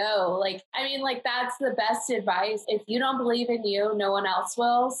effective. Go. Like, I mean, like, that's the best advice. If you don't believe in you, no one else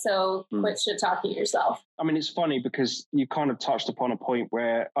will. So quit shit talking yourself. I mean, it's funny because you kind of touched upon a point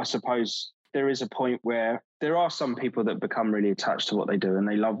where I suppose there is a point where there are some people that become really attached to what they do and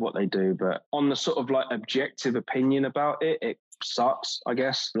they love what they do. But on the sort of like objective opinion about it, it sucks, I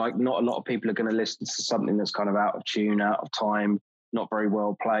guess. Like, not a lot of people are going to listen to something that's kind of out of tune, out of time, not very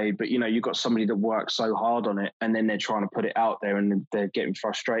well played. But, you know, you've got somebody that works so hard on it and then they're trying to put it out there and they're getting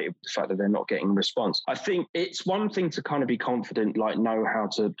frustrated with the fact that they're not getting a response. I think it's one thing to kind of be confident, like know how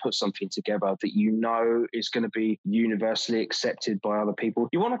to put something together that you know is going to be universally accepted by other people.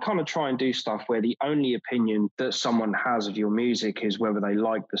 You want to kind of try and do stuff where the only opinion that someone has of your music is whether they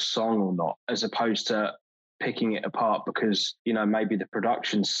like the song or not, as opposed to picking it apart because, you know, maybe the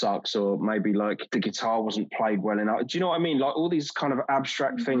production sucks or maybe like the guitar wasn't played well enough. Do you know what I mean? Like all these kind of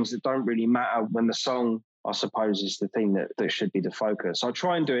abstract things that don't really matter when the song, I suppose, is the thing that should be the focus. I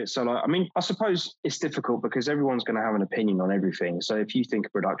try and do it. So, like, I mean, I suppose it's difficult because everyone's going to have an opinion on everything. So if you think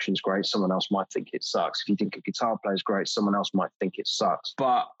a production's great, someone else might think it sucks. If you think a guitar player's great, someone else might think it sucks.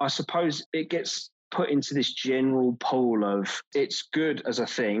 But I suppose it gets put into this general pool of it's good as a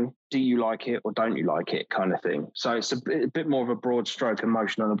thing. Do you like it or don't you like it kind of thing? So it's a bit more of a broad stroke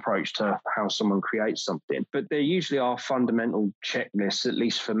emotional approach to how someone creates something. But there usually are fundamental checklists, at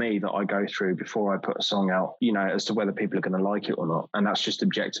least for me, that I go through before I put a song out, you know, as to whether people are going to like it or not. And that's just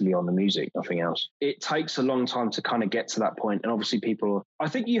objectively on the music, nothing else. It takes a long time to kind of get to that point. And obviously I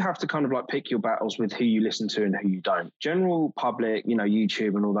think you have to kind of like pick your battles with who you listen to and who you don't. General public, you know,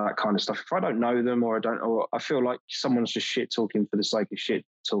 YouTube and all that kind of stuff. If I don't know them or I feel like someone's just shit talking for the sake of shit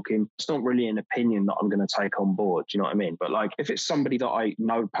talking, it's not really an opinion that I'm going to take on board. Do you know what I mean? But like, if it's somebody that I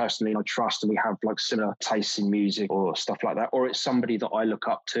know personally and I trust and we have like similar tastes in music or stuff like that, or it's somebody that I look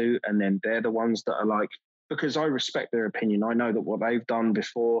up to and then they're the ones that are like, because I respect their opinion. I know that what they've done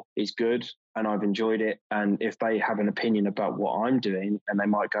before is good and I've enjoyed it. And if they have an opinion about what I'm doing and they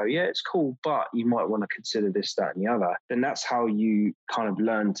might go, yeah, it's cool, but you might want to consider this, that, and the other, then that's how you kind of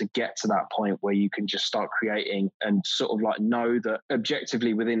learn to get to that point where you can just start creating and sort of like know that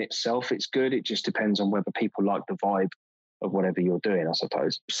objectively within itself, it's good. It just depends on whether people like the vibe of whatever you're doing, I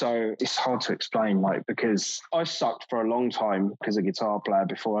suppose. So it's hard to explain, like, because I sucked for a long time as a guitar player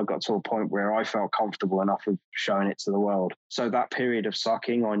before I got to a point where I felt comfortable enough with showing it to the world. So that period of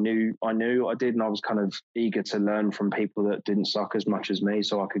sucking, I knew I did, and I was kind of eager to learn from people that didn't suck as much as me,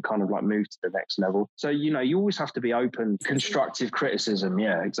 so I could kind of like move to the next level. So, you know, you always have to be open, constructive criticism.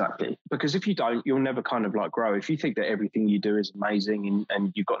 Yeah, exactly. Because if you don't, you'll never kind of like grow. If you think that everything you do is amazing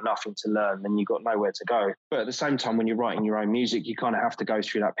and you've got nothing to learn, then you've got nowhere to go. But at the same time, when you're writing your own music, you kind of have to go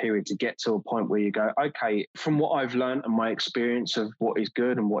through that period to get to a point where you go, okay, from what I've learned and my experience of what is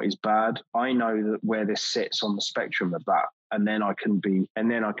good and what is bad, I know that where this sits on the spectrum of that. And then I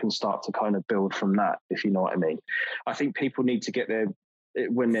can start to kind of build from that, if you know what I mean. I think people need to get there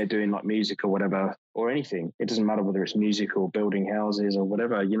when they're doing like music or whatever, or anything. It doesn't matter whether it's music or building houses or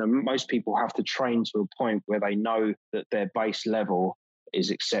whatever. You know, most people have to train to a point where they know that their base level is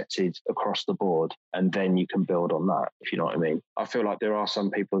accepted across the board, and then you can build on that, if you know what I mean. I feel like there are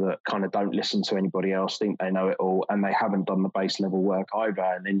some people that kind of don't listen to anybody else, think they know it all, and they haven't done the base level work either,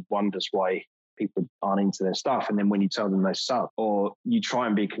 and then wonders why people aren't into their stuff. And then when you tell them they suck, or you try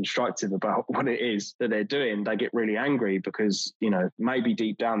and be constructive about what it is that they're doing, they get really angry because, you know, maybe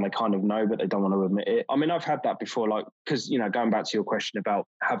deep down they kind of know, but they don't want to admit it. I mean, I've had that before, like, because, you know, going back to your question about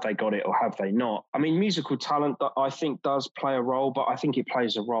have they got it or have they not? I mean, musical talent, that I think does play a role, but I think it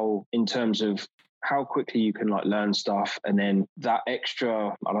plays a role in terms of how quickly you can like learn stuff, and then that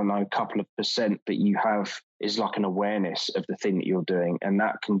extra, I don't know, couple of percent that you have is like an awareness of the thing that you're doing, and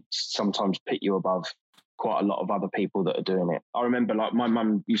that can sometimes put you above quite a lot of other people that are doing it. I remember like my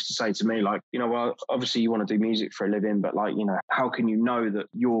mum used to say to me, like, you know, well, obviously you want to do music for a living, but like, you know, how can you know that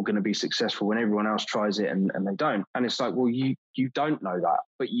you're going to be successful when everyone else tries it and they don't? And it's like, well, you you don't know that,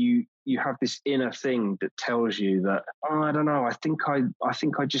 but you have this inner thing that tells you that, oh, I don't know, I think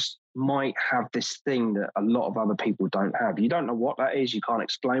I just might have this thing that a lot of other people don't have. You don't know what that is, you can't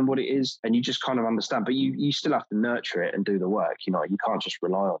explain what it is, and you just kind of understand, but you still have to nurture it and do the work. You know, you can't just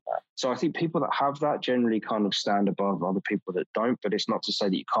rely on that. So I think people that have that generally kind of stand above other people that don't, but it's not to say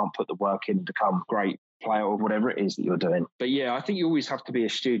that you can't put the work in and become great player or whatever it is that you're doing. But yeah, I think you always have to be a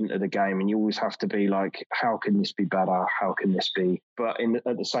student of the game, and you always have to be like, how can this be better? How can this be? But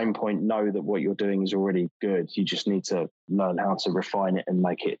at the same point, know that what you're doing is already good. You just need to learn how to refine it and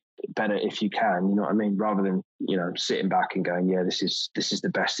make it better if you can, you know what I mean? Rather than, you know, sitting back and going, yeah, this is the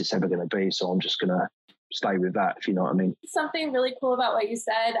best it's ever going to be, so I'm just going to stay with that, if you know what I mean. Something really cool about what you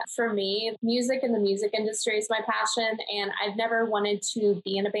said, for me, music and the music industry is my passion, and I've never wanted to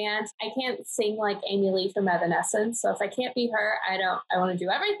be in a band. I can't sing like Amy Lee from Evanescence, so if I can't be her, I want to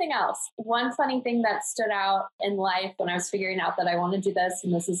do everything else. One funny thing that stood out in life when I was figuring out that I want to do this,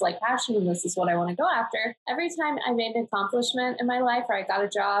 and this is like passion, and this is what I want to go after, every time I made an accomplishment in my life, or I got a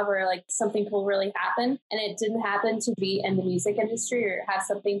job, or like something cool really happened, and it didn't happen to be in the music industry or have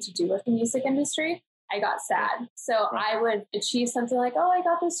something to do with the music industry, I got sad. So I would achieve something like, oh, I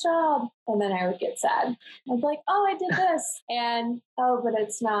got this job. And then I would get sad. I'd be like, oh, I did this. And, oh, but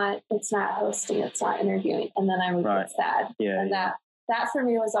it's not hosting, it's not interviewing. And then I would get sad. Yeah. And that for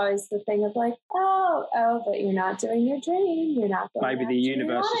me was always the thing of like, oh, but you're not doing your dream. You're not going maybe the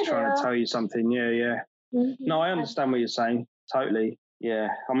universe is trying to tell you something. Yeah. Mm-hmm. No, I understand what you're saying. Totally. Yeah,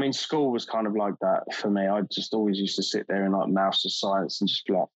 I mean, school was kind of like that for me. I just always used to sit there and like mouse the science and just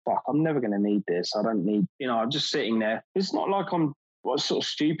be like, fuck, I'm never going to need this. I don't need, you know, I'm just sitting there. It's not like I'm sort of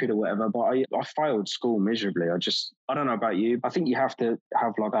stupid or whatever, but I failed school miserably. I don't know about you. I think you have to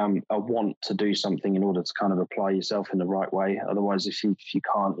have like a want to do something in order to kind of apply yourself in the right way. Otherwise, if you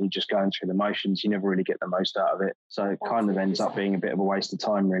can't, you're just going through the motions, you never really get the most out of it. So it kind of ends up being a bit of a waste of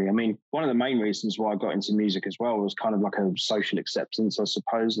time, really. I mean, one of the main reasons why I got into music as well was kind of like a social acceptance, I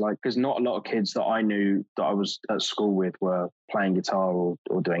suppose, like, because not a lot of kids that I knew that I was at school with were playing guitar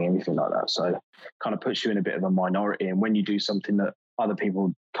or doing anything like that. So it kind of puts you in a bit of a minority. And when you do something that other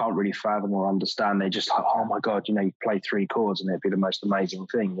people can't really fathom or understand, they're just like, oh my God, you know, you play 3 chords and it'd be the most amazing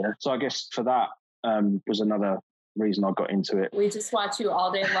thing, you know? So I guess for that was another reason I got into it. We just watch you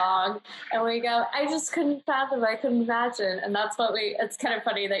all day long and we go, I just couldn't fathom, I couldn't imagine. And that's what it's kind of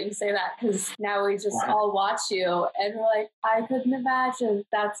funny that you say that, because now we just all watch you and we're like, I couldn't imagine.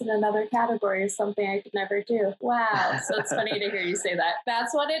 That's in another category of something I could never do. Wow. So it's funny to hear you say that.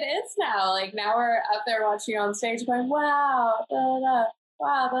 That's what it is now. Like now we're up there watching you on stage going, wow,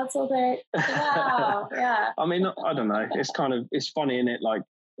 wow, that's so great. Wow. Yeah. I mean, I don't know. It's funny, isn't it? Like,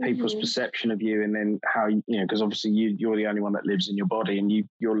 people's perception of you, and then how you know, because obviously you're the only one that lives in your body, and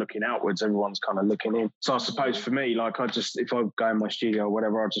you're looking outwards, everyone's kind of looking in. So I suppose for me, like, if I go in my studio or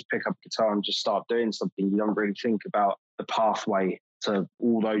whatever, I just pick up a guitar and just start doing something. You don't really think about the pathway to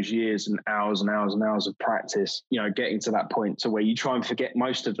all those years and hours and hours and hours of practice, you know, getting to that point to where you try and forget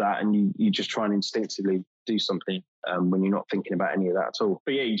most of that, and you just try and instinctively do something when you're not thinking about any of that at all.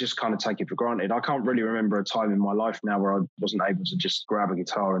 But yeah, you just kind of take it for granted. I can't really remember a time in my life now where I wasn't able to just grab a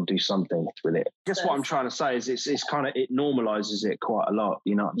guitar and do something with it. I guess what I'm trying to say is it's kind of, it normalizes it quite a lot.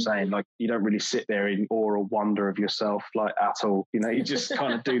 You know what I'm saying? Like, you don't really sit there in awe or wonder of yourself like at all. You know, you just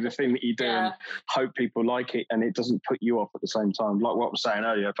kind of do the thing that you do and hope people like it, and it doesn't put you off at the same time. Like what I was saying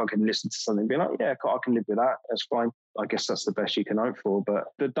earlier, if I can listen to something and be like, yeah, I can live with that, that's fine. I guess that's the best you can hope for. But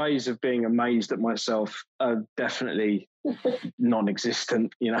the days of being amazed at myself are definitely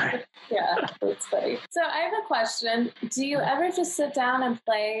non-existent, you know. Yeah, that's funny. So I have a question. Do you ever just sit down and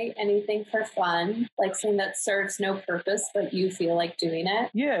play anything for fun, like something that serves no purpose, but you feel like doing it?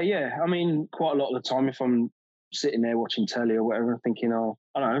 Yeah. I mean, quite a lot of the time, if I'm sitting there watching telly or whatever, thinking, oh,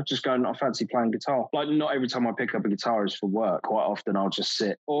 I don't know, just going, I fancy playing guitar. Like, not every time I pick up a guitar is for work. Quite often I'll just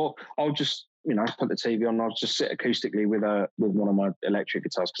sit, or I'll just, you know, put the TV on and I'll just sit acoustically with one of my electric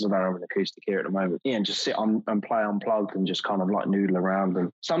guitars, because I don't have an acoustic here at the moment. Yeah, and just sit on and play unplugged and just kind of like noodle around.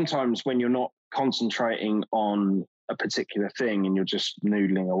 And sometimes when you're not concentrating on a particular thing and you're just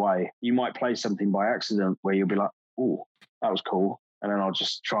noodling away, you might play something by accident where you'll be like, oh, that was cool. And then I'll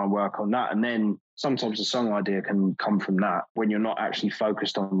just try and work on that. And then sometimes the song idea can come from that. When you're not actually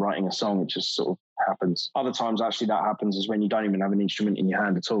focused on writing a song, it just sort of happens. Other times actually that happens is when you don't even have an instrument in your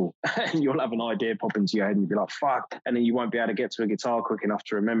hand at all. And you'll have an idea pop into your head and you'll be like, fuck. And then you won't be able to get to a guitar quick enough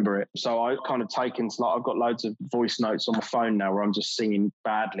to remember it. So I kind of take into, like, I've got loads of voice notes on my phone now where I'm just singing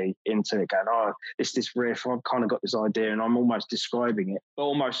badly into it, going, oh, it's this riff, I've kind of got this idea, and I'm almost describing it. But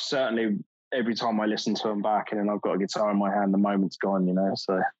almost certainly every time I listen to them back and then I've got a guitar in my hand, the moment's gone, you know.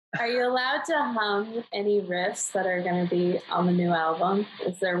 So Are you allowed to hum any riffs that are going to be on the new album?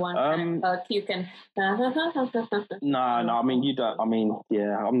 Is there one hook you can? No. I mean, you don't. I mean,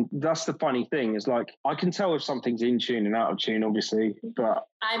 yeah. That's the funny thing is like I can tell if something's in tune and out of tune, obviously, but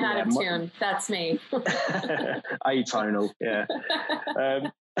I'm out of tune. That's me. Atonal. Yeah.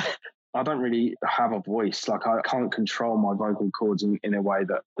 I don't really have a voice. Like I can't control my vocal cords in a way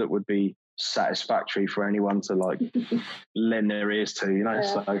that would be satisfactory for anyone to like lend their ears to, you know. Yeah.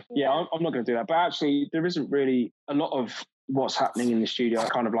 So yeah, I'm not going to do that. But actually, there isn't really a lot of what's happening in the studio.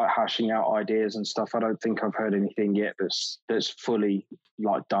 Kind of like hashing out ideas and stuff. I don't think I've heard anything yet that's fully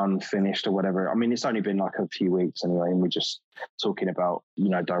like done, finished, or whatever. I mean, it's only been like a few weeks anyway, and we're just talking about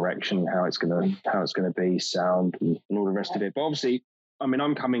direction, how it's gonna be, sound, and all the rest of it. But obviously, I mean,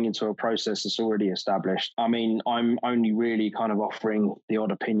 I'm coming into a process that's already established. I mean, I'm only really kind of offering the odd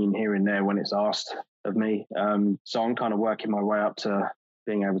opinion here and there when it's asked of me. So I'm kind of working my way up to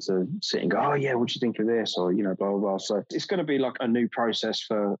being able to sit and go, oh yeah, what do you think of this? Or, blah, blah, blah. So it's going to be like a new process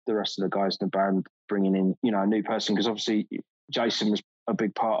for the rest of the guys in the band, bringing in, a new person. Because obviously Jason was a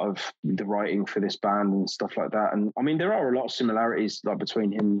big part of the writing for this band and stuff like that. And I mean, there are a lot of similarities like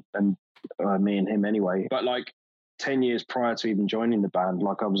between him and me and him anyway. But like, 10 years prior to even joining the band,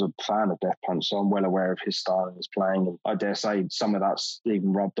 like I was a fan of Death Punch, so I'm well aware of his style and his playing, and I dare say some of that's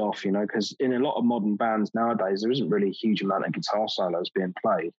even rubbed off, because in a lot of modern bands nowadays, there isn't really a huge amount of guitar solos being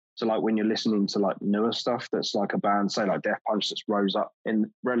played. So like when you're listening to like newer stuff that's like a band, say like Death Punch, that's rose up in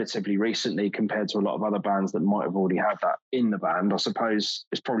relatively recently compared to a lot of other bands that might have already had that in the band, I suppose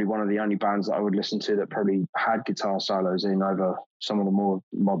it's probably one of the only bands that I would listen to that probably had guitar solos in over some of the more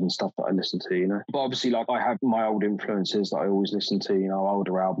modern stuff that I listen to, But obviously, like I have my old influences that I always listen to,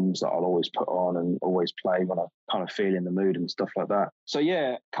 older albums that I'll always put on and always play when I kind of feel in the mood and stuff like that. So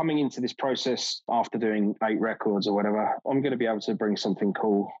yeah, coming into this process after doing 8 records or whatever, I'm going to be able to bring something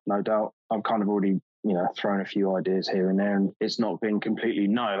cool, no doubt. I've kind of already thrown a few ideas here and there, and it's not been completely,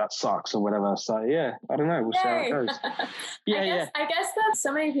 no, that sucks or whatever. So yeah, I don't know. We'll see how it goes. I guess that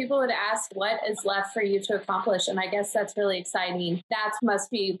so many people would ask what is left for you to accomplish. And I guess that's really exciting. That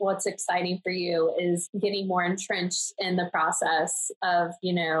must be what's exciting for you, is getting more entrenched in the process of,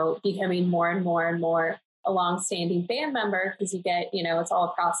 becoming more and more and more a long-standing band member, because you get, it's all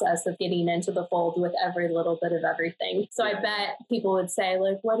a process of getting into the fold with every little bit of everything. So I bet people would say,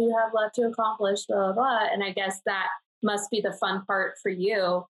 like, what do you have left to accomplish, blah, blah, blah. And I guess that must be the fun part for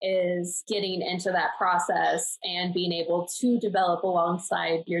you, is getting into that process and being able to develop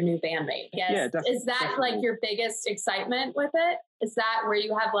alongside your new bandmate. Yeah, is that definitely like your biggest excitement with it? Is that where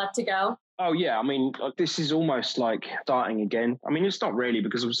you have left to go? Oh, yeah. I mean, this is almost like starting again. I mean, it's not really,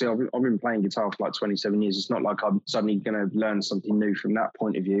 because obviously I've been playing guitar for like 27 years. It's not like I'm suddenly going to learn something new from that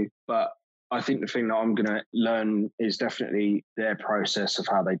point of view. But I think the thing that I'm going to learn is definitely their process of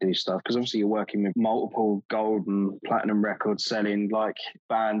how they do stuff. Because obviously you're working with multiple gold and platinum records selling like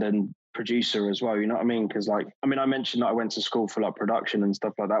band and producer as well, you know what I mean? Because I mentioned that I went to school for like production and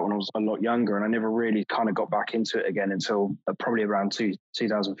stuff like that when I was a lot younger, and I never really kind of got back into it again until probably around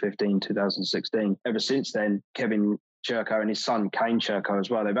 2015, 2016. Ever since then, Kevin Churko and his son Kane Churko as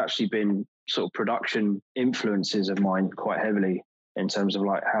well, they've actually been sort of production influences of mine quite heavily in terms of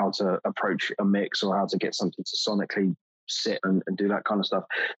like how to approach a mix or how to get something to sonically sit and do that kind of stuff.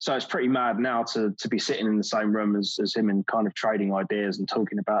 So it's pretty mad now to be sitting in the same room as him and kind of trading ideas and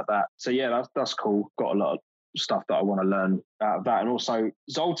talking about that. So yeah, that's cool. Got a lot of stuff that I want to learn out of that. And also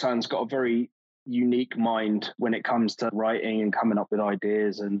Zoltan's got a very unique mind when it comes to writing and coming up with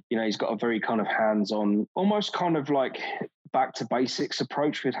ideas, and he's got a very kind of hands-on, almost kind of like back to basics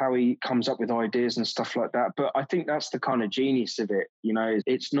approach with how he comes up with ideas and stuff like that. But I think that's the kind of genius of it.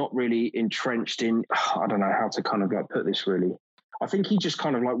 It's not really entrenched in, I don't know how to kind of like put this really. I think he just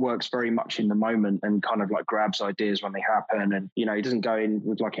kind of like works very much in the moment and kind of like grabs ideas when they happen. And, he doesn't go in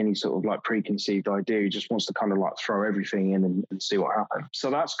with like any sort of like preconceived idea. He just wants to kind of like throw everything in and see what happens.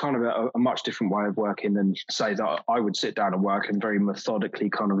 So that's kind of a much different way of working than say that I would sit down and work and very methodically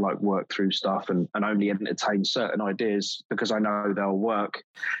kind of like work through stuff and only entertain certain ideas because I know they'll work.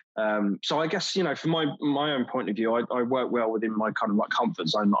 So I guess, from my own point of view, I work well within my kind of like comfort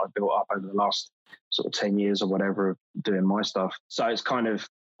zone that I've built up over the last sort of 10 years or whatever of doing my stuff. So it's kind of,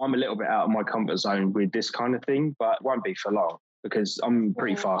 I'm a little bit out of my comfort zone with this kind of thing, but it won't be for long because I'm a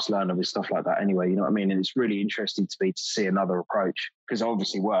pretty fast learner with stuff like that anyway, you know what I mean? And it's really interesting to me to see another approach because it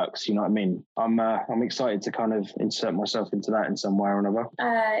obviously works. You know what I mean? I'm excited to kind of insert myself into that in some way or another.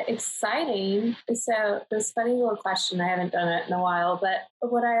 Exciting. So this funny little question, I haven't done it in a while, but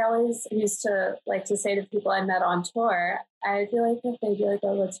what I always used to like to say to people I met on tour, I'd be like, if they'd be like,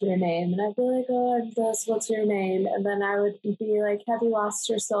 oh, what's your name? And I'd be like, oh, I'm this, what's your name? And then I would be like, have you lost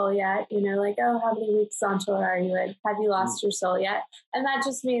your soul yet? You know, like, oh, how many weeks on tour are you in? Have you lost your soul yet? And that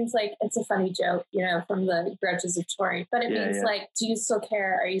just means like, it's a funny joke, you know, from the grudges of touring. But it means like, do you still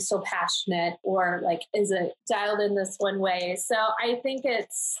care? Are you still passionate? Or like, is it dialed in this one way? So I think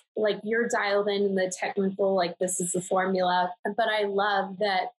it's like you're dialed in the technical, like this is the formula. But I love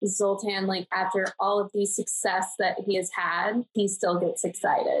that Zoltan, like after all of the success that he has had, he still gets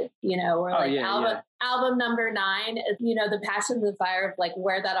excited, you know, or like album number 9, you know, the passion, the fire of like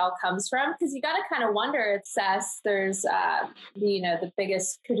where that all comes from. Cause you got to kind of wonder, it says there's, you know, the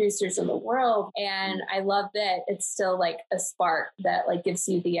biggest producers in the world. And I love that it's still like a spark that like gives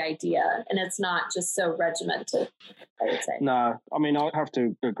you the idea and it's not just so regimented, I would say. No, I mean, I have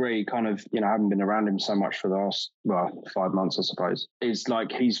to agree kind of, you know, having been around him so much for the last, 5 months, I suppose, it's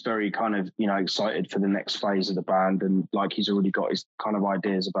like he's very kind of, you know, excited for the next phase of the band. And like he's already got his kind of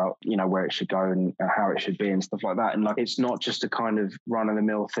ideas about, you know, where it should go and how it should be and stuff like that. And like, it's not just a kind of run of the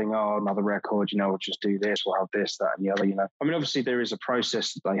mill thing. Oh, another record, you know, we'll just do this, we'll have this, that, and the other, you know. I mean, obviously there is a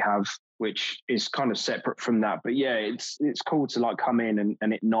process that they have, which is kind of separate from that. But yeah, it's cool to like come in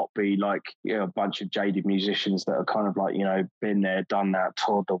and it not be like, you know, a bunch of jaded musicians that are kind of like, you know, been there, done that,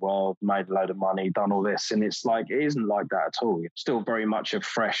 toured the world, made a load of money, done all this. And it's like, it isn't like that at all. It's still very much a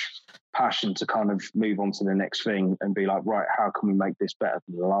fresh passion to kind of move on to the next thing and be like, right, how can we make this better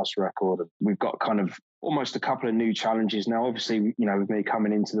than the last record? And we've got kind of almost a couple of new challenges now, obviously, you know, with me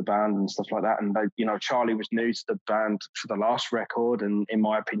coming into the band and stuff like that. And, they, you know, Charlie was new to the band for the last record. And in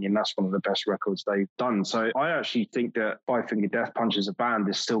my opinion, that's one of the best records they've done. So I actually think that Five Finger Death Punch as a band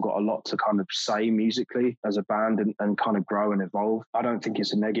has still got a lot to kind of say musically as a band and kind of grow and evolve. I don't think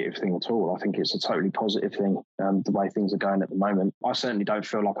it's a negative thing at all. I think it's a totally positive thing, the way things are going at the moment. I certainly don't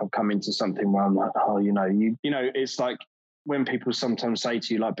feel like I've come into something where I'm like, oh, you know, it's like, when people sometimes say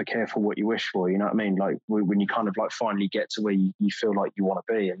to you, like, be careful what you wish for, you know what I mean? Like when you kind of like finally get to where you feel like you want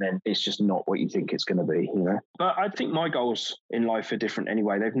to be and then it's just not what you think it's going to be, you know? But I think my goals in life are different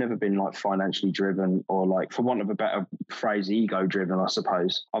anyway. They've never been like financially driven or like, for want of a better phrase, ego driven, I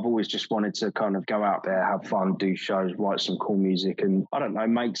suppose. I've always just wanted to kind of go out there, have fun, do shows, write some cool music and I don't know,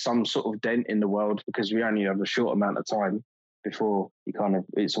 make some sort of dent in the world because we only have a short amount of time before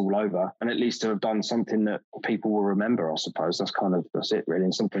it's all over, and at least to have done something that people will remember. I suppose that's it really,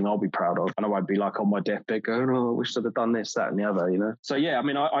 and something I'll be proud of. And I won't be like on my deathbed going, oh, I wish I'd have done this, that, and the other, you know. So yeah, I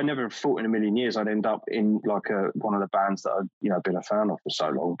mean, I never thought in a million years I'd end up in like one of the bands that I've, you know, been a fan of for so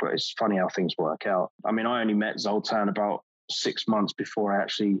long. But it's funny how things work out. I mean, I only met Zoltan about 6 months before I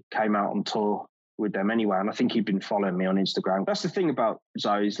actually came out on tour with them anyway, and I think he'd been following me on Instagram. That's the thing about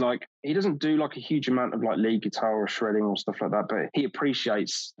Zoe, is like he doesn't do like a huge amount of like lead guitar or shredding or stuff like that, but he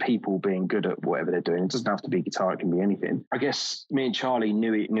appreciates people being good at whatever they're doing. It doesn't have to be guitar, it can be anything. I guess me and Charlie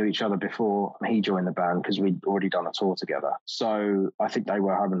knew each other before he joined the band because we'd already done a tour together. So I think they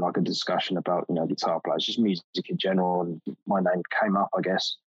were having like a discussion about, you know, guitar players, just music in general, and my name came up, I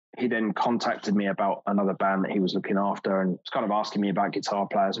guess. He then contacted me about another band that he was looking after and was kind of asking me about guitar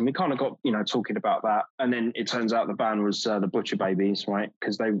players. And we kind of got, you know, talking about that. And then it turns out the band was the Butcher Babies, right?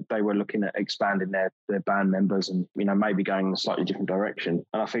 Because they were looking at expanding their band members and, you know, maybe going in a slightly different direction.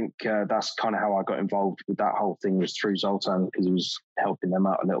 And I think that's kind of how I got involved with that whole thing, was through Zoltan, because he was helping them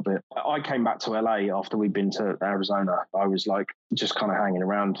out a little bit. I came back to LA after we'd been to Arizona. I was like just kind of hanging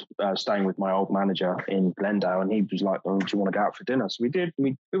around, staying with my old manager in Glendale. And he was like, oh, do you want to go out for dinner? So we did.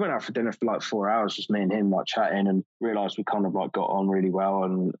 We went out for dinner for like 4 hours, just me and him, like chatting, and realized we kind of like got on really well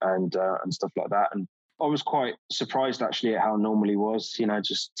and stuff like that. And I was quite surprised actually at how normal he was, you know,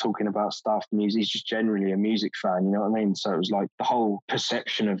 just talking about stuff, music. He's just generally a music fan, you know what I mean? So it was like the whole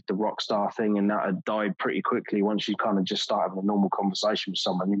perception of the rock star thing, and that had died pretty quickly once you kind of just start having a normal conversation with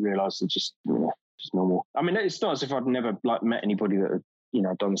someone. You realise it's just, you know, just normal. I mean, it's not as if I'd never like met anybody that had, you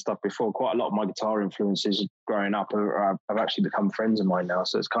know, done stuff before. Quite a lot of my guitar influences growing up have actually become friends of mine now.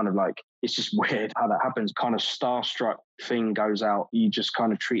 So it's kind of like, it's just weird how that happens. Kind of starstruck thing goes out. You just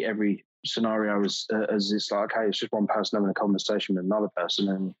kind of treat every scenario as it's like, okay, it's just one person having a conversation with another person,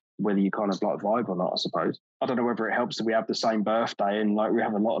 and whether you kind of like vibe or not, I suppose. I don't know whether it helps that we have the same birthday and like we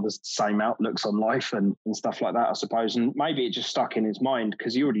have a lot of the same outlooks on life and stuff like that, I suppose. And maybe it just stuck in his mind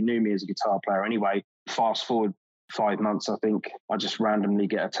because he already knew me as a guitar player anyway. Fast forward 5 months, I think, I just randomly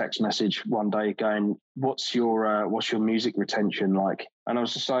get a text message one day going, what's your music retention like? And I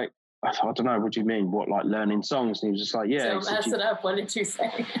was just like, I don't know, what do you mean? What, like learning songs? And he was just like, yeah. So mess it up. What did you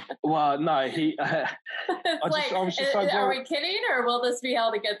say? Well, no, he. I was just like, are we kidding, or will this be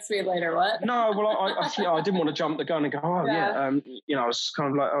held against me later? What? No, well, I didn't want to jump the gun and go, oh yeah. I was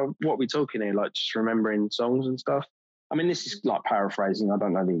kind of like, oh, what are we talking here? Like just remembering songs and stuff. I mean, this is like paraphrasing. I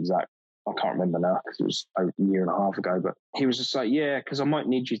don't know the exact. I can't remember now because it was a year and a half ago. But he was just like, yeah, because I might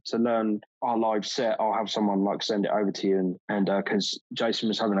need you to learn our live set. I'll have someone like send it over to you, and because Jason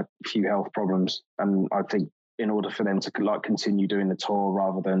was having a few health problems, and I think in order for them to like continue doing the tour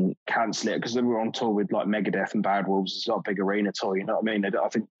rather than cancel it, because they were on tour with like Megadeth and Bad Wolves. It's not a big arena tour, you know what I mean? I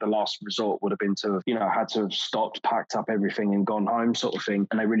think the last resort would have been to have, had to have stopped, packed up everything and gone home sort of thing.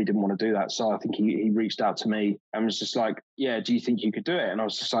 And they really didn't want to do that. So I think he reached out to me and was just like, yeah, do you think you could do it? And I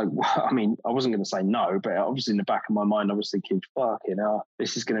was just like, well, I mean, I wasn't going to say no, but obviously in the back of my mind, I was thinking,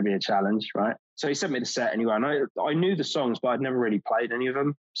 this is going to be a challenge, right? So he sent me the set anyway, and I knew the songs, but I'd never really played any of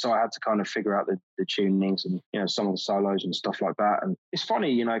them. So I had to kind of figure out the tunings and, some of the solos and stuff like that. And it's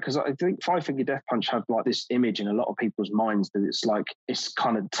funny, because I think Five Finger Death Punch have like this image in a lot of people's minds that it's like, it's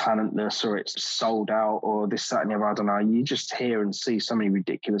kind of talentless or it's sold out or this, that, and the other. I don't know. You just hear and see so many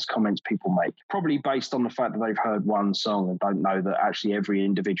ridiculous comments people make, probably based on the fact that they've heard one song and don't know that actually every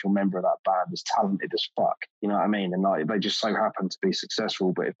individual member of that band is talented as fuck. You know what I mean? And like, they just so happen to be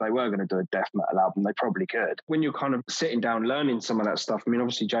successful. But if they were going to do a death metal album, they probably could. When you're kind of sitting down learning some of that stuff, I mean,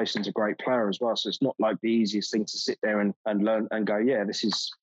 obviously Jason's a great player as well, so it's not like the easiest thing to sit there and learn and go, yeah, this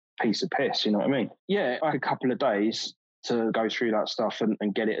is a piece of piss, you know what I mean? Yeah, I had a couple of days to go through that stuff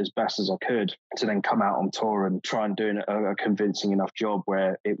and get it as best as I could to then come out on tour and try and do a convincing enough job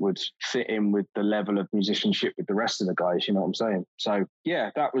where it would fit in with the level of musicianship with the rest of the guys, you know what I'm saying? So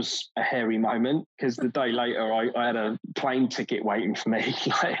yeah, that was a hairy moment because the day later I had a plane ticket waiting for me.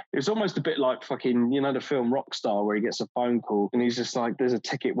 It was almost a bit like fucking, the film Rockstar where he gets a phone call and he's just like, there's a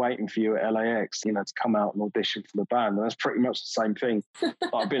ticket waiting for you at LAX, to come out and audition for the band. And that's pretty much the same thing.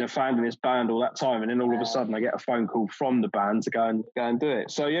 I've been a fan of this band all that time, and then all of a sudden I get a phone call from the band to go and do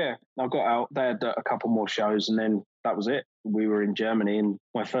it. So yeah, I got out. They had a couple more shows, and then that was it. We were in Germany, and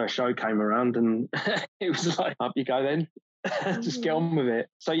my first show came around, and it was like, up you go then. Just get on with it.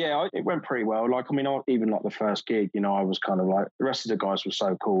 So yeah, it went pretty well. Even like the first gig, I was kind of like, the rest of the guys were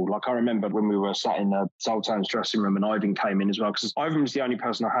so cool. Like I remember when we were sat in Zoltan's dressing room and Ivan came in as well, because Ivan was the only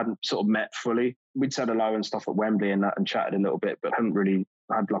person I hadn't sort of met fully. We'd said hello and stuff at Wembley and that and chatted a little bit, but hadn't really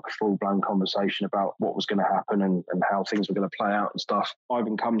had like a full-blown conversation about what was going to happen and how things were going to play out and stuff.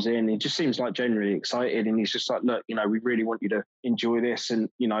 Ivan comes in, he just seems like genuinely excited, and he's just like, look, we really want you to enjoy this, and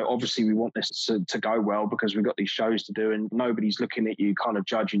obviously we want this to go well because we've got these shows to do, and nobody's looking at you kind of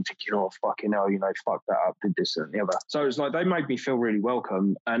judging, thinking, oh fucking hell, fuck that up, did this and the other. So it was like they made me feel really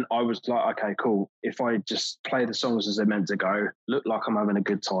welcome, and I was like, okay, cool, if I just play the songs as they're meant to go, look like I'm having a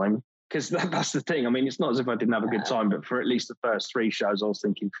good time. Because that's the thing. I mean, it's not as if I didn't have a good time, but for at least the first 3 shows, I was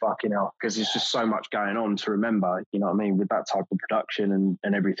thinking, fucking hell, because there's just so much going on to remember, you know what I mean, with that type of production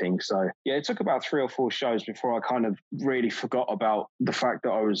and everything. So, yeah, it took about 3 or 4 shows before I kind of really forgot about the fact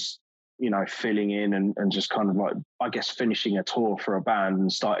that I was, filling in and just kind of like, I guess, finishing a tour for a band,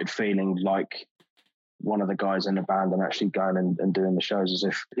 and started feeling like one of the guys in the band and actually going and doing the shows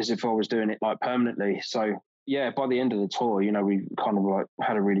as if I was doing it like permanently. So, yeah, by the end of the tour, we kind of like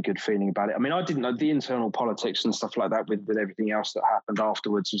had a really good feeling about it. I mean, I didn't know the internal politics and stuff like that with everything else that happened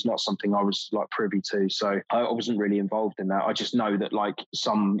afterwards was not something I was like privy to. So I wasn't really involved in that. I just know that like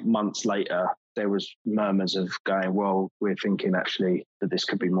some months later, there was murmurs of going, well, we're thinking actually that this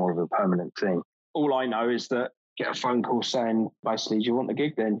could be more of a permanent thing. All I know is that get a phone call saying, basically, do you want the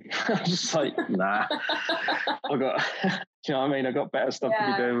gig then? I was just like, nah. I got, you know what I mean? I got better stuff to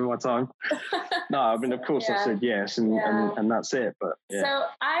be doing with my time. No, I mean, of course I said yes, and that's it. But yeah. So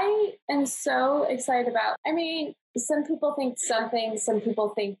I am so excited about, some people think some things, some people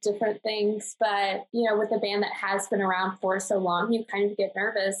think different things, but, with a band that has been around for so long, you kind of get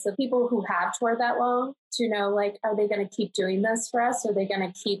nervous of people who have toured that long to know, like, are they going to keep doing this for us? Are they going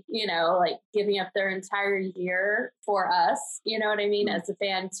to keep, like giving up their entire year for us? You know what I mean? As a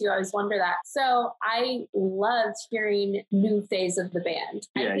fan, too, I always wonder that. So I loved hearing new phase of the band.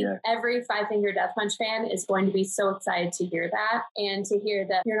 I think every Five Finger Death Punch fan is going to be so excited to hear that, and to hear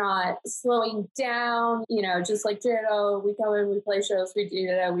that you're not slowing down, just like Ditto, we go in, we play shows, we do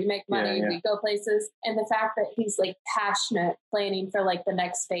that, we make money, we go places. And the fact that he's like passionate planning for like the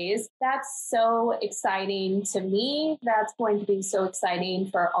next phase, that's so exciting to me. That's going to be so exciting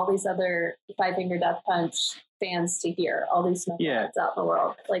for all these other Five Finger Death Punch fans to hear, all these metalheads out in the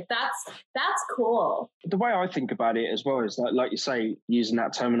world. Like that's cool. The way I think about it as well is like you say, using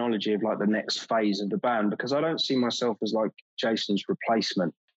that terminology of like the next phase of the band, because I don't see myself as like Jason's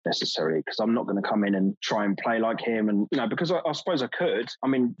replacement. necessarily, because I'm not going to come in and try and play like him. And, you know, because I suppose I could. I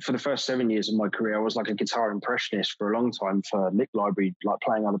mean, for the first 7 years of my career, I was like a guitar impressionist for a long time for Lick Library, like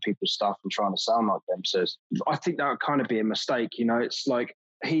playing other people's stuff and trying to sound like them. So I think that would kind of be a mistake. You know, it's like,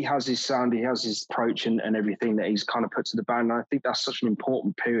 he has his sound, he has his approach and everything that he's kind of put to the band. And I think that's such an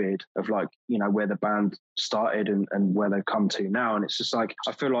important period of, like, you know, where the band started and where they've come to now. And it's just like,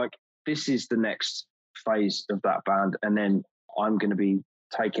 I feel like this is the next phase of that band. And then I'm going to be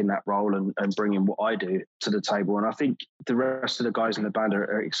taking that role and bringing what I do to the table. And I think the rest of the guys in the band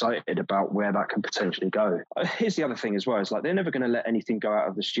are excited about where that can potentially go. Here's the other thing as well, is like, they're never going to let anything go out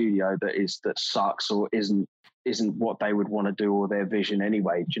of the studio that sucks or isn't what they would want to do or their vision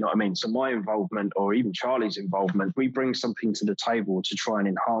anyway. Do you know what I mean? So my involvement, or even Charlie's involvement, we bring something to the table to try and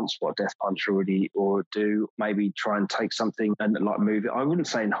enhance what Death Punch already or do, maybe try and take something and like move it. I wouldn't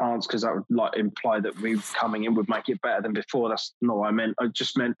say enhance, because that would like imply that we coming in would make it better than before. That's not what I meant. I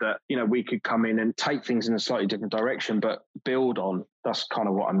just meant that, you know, we could come in and take things in a slightly different direction, but build on. That's kind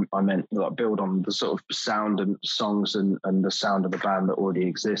of what I meant, like build on the sort of sound and songs and the sound of the band that already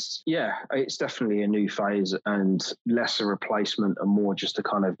exists. Yeah, it's definitely a new phase and less a replacement and more just a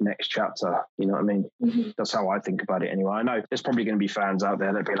kind of next chapter. You know what I mean? Mm-hmm. That's how I think about it anyway. I know there's probably going to be fans out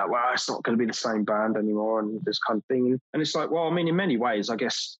there that be like, well, it's not going to be the same band anymore and this kind of thing. And it's like, well, I mean, in many ways, I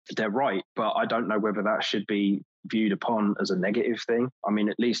guess they're right, but I don't know whether that should be viewed upon as a negative thing. I mean,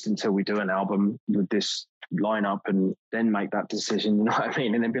 at least until we do an album with this lineup and then make that decision, you know what I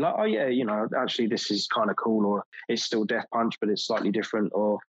mean? And then be like, oh yeah, you know, actually this is kind of cool, or it's still Death Punch, but it's slightly different,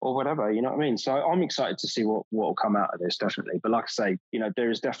 or whatever, you know what I mean? So I'm excited to see what will come out of this, definitely. But like I say, you know,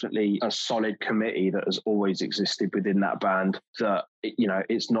 there is definitely a solid committee that has always existed within that band that, you know,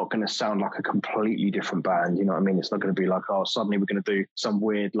 it's not going to sound like a completely different band, you know what I mean? It's not going to be like, oh, suddenly we're going to do some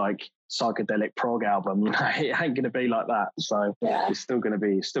weird, like, psychedelic prog album, you know, it ain't going to be like that. So yeah, it's still going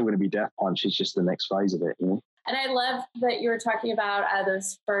to be Death Punch. It's just the next phase of it, you know? And I love that you were talking about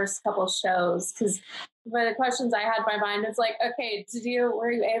those first couple shows, because one of the questions I had in my mind was like, okay,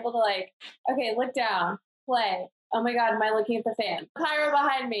 were you able to, like, okay, look down, play. Oh my God, am I looking at the fan? Pyro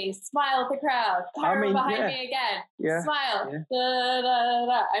behind me, smile at the crowd. Pyro behind me again, smile. Yeah. Da, da,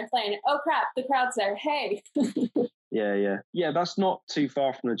 da. I'm playing. Oh crap, the crowd's there. Hey. Yeah. That's not too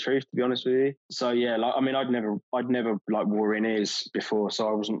far from the truth, to be honest with you. So yeah, like, I mean, I'd never like wore in-ears before, so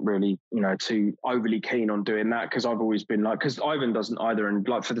I wasn't really, you know, too overly keen on doing that, because I've always been like, because Ivan doesn't either, and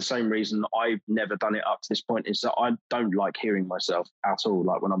like for the same reason I've never done it up to this point, is that I don't like hearing myself at all,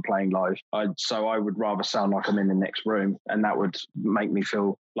 like when I'm playing live. So I would rather sound like I'm in the next room, and that would make me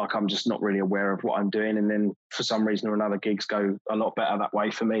feel like I'm just not really aware of what I'm doing. And then for some reason or another, gigs go a lot better that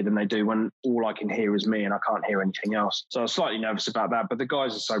way for me than they do when all I can hear is me and I can't hear anything else. So I was slightly nervous about that, but the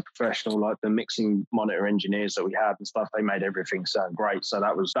guys are so professional, like the mixing monitor engineers that we had and stuff, they made everything sound great. So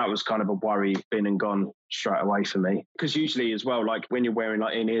that was kind of a worry been and gone straight away for me. Because usually as well, like when you're wearing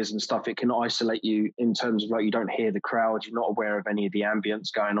like in-ears and stuff, it can isolate you in terms of like you don't hear the crowd, you're not aware of any of the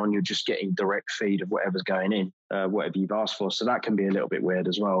ambience going on, you're just getting direct feed of whatever's going in, whatever you've asked for. So that can be a little bit weird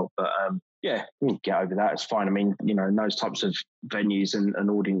as well. But yeah, we get over that. It's fine. I mean, you know, in those types of venues and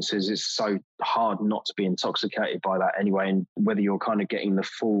audiences, it's so hard not to be intoxicated by that anyway, and whether you're kind of getting the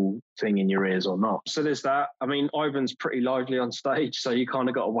full thing in your ears or not. So there's that. I mean, Ivan's pretty lively on stage, so you kind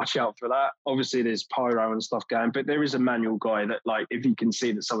of got to watch out for that. Obviously, there's pyro and stuff going, but there is a manual guy that, like, if you can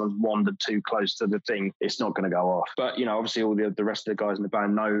see that someone's wandered too close to the thing, it's not going to go off. But, you know, obviously all the rest of the guys in the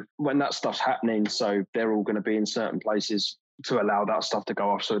band know when that stuff's happening, so they're all going to be in certain places to allow that stuff to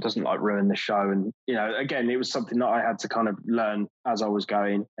go off so it doesn't like ruin the show. And, you know, again, it was something that I had to kind of learn as I was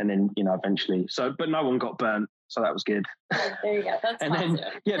going, and then, you know, eventually. So, but no one got burnt. So that was good. Oh, there you go. That's and awesome. Then,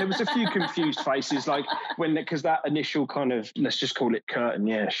 yeah, there was a few confused faces, like because that initial kind of, let's just call it curtain,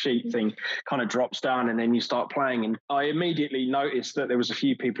 sheet thing kind of drops down, and then you start playing. And I immediately noticed that there was a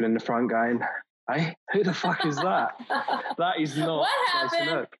few people in the front going, hey, who the fuck is that? That is not. What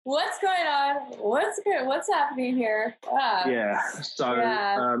happened? What's going on? What's happening here? Yeah. So,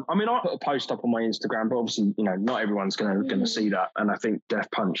 yeah. I mean, I put a post up on my Instagram, but obviously, you know, not everyone's going to see that. And I think Death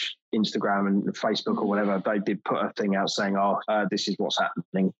Punch Instagram and Facebook or whatever, they did put a thing out saying, this is what's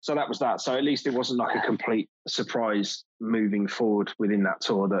happening. So that was that. So at least it wasn't like a complete surprise moving forward within that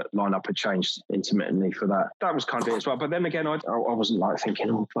tour that lineup had changed intermittently for that. That was kind of it as well. But then again, I wasn't like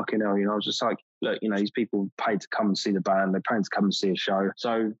thinking, oh, fucking hell, you know, I was just like, look, you know, these people paid to come and see the band, they're paying to come and see a show.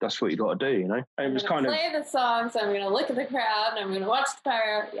 So that's what you got to do, you know? And it was kind of play the songs, I'm going to look at the crowd, and I'm going to watch the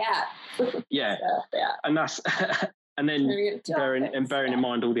pyro. Yeah. Yeah. So, yeah. And that's... And then bearing in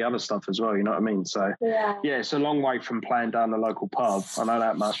mind all the other stuff as well, you know what I mean? So yeah, it's a long way from playing down the local pub. I know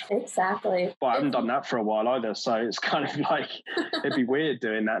that much. Exactly. But I haven't done that for a while either. So it's kind of like, it'd be weird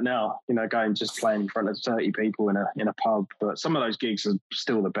doing that now, you know, going just playing in front of 30 people in a pub. But some of those gigs are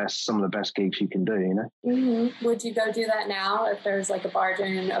still some of the best gigs you can do, you know? Mm-hmm. Would you go do that now if there's like a bar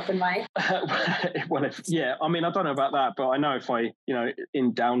doing an open mic? Well, I mean, I don't know about that, but I know if I, you know,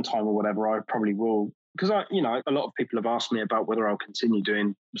 in downtime or whatever, I probably will. Because a lot of people have asked me about whether I'll continue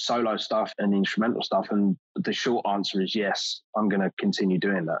doing solo stuff and instrumental stuff, and the short answer is yes, I'm going to continue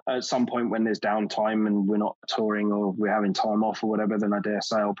doing that. At some point when there's downtime and we're not touring or we're having time off or whatever, then I dare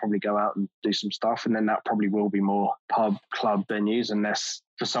say I'll probably go out and do some stuff, and then that probably will be more pub, club venues, unless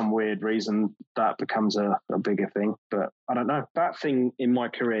for some weird reason that becomes a bigger thing. But I don't know. That thing in my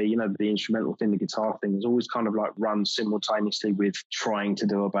career, you know, the instrumental thing, the guitar thing, has always kind of like run simultaneously with trying to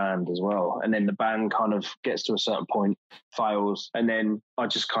do a band as well. And then the band kind of gets to a certain point, fails, and then I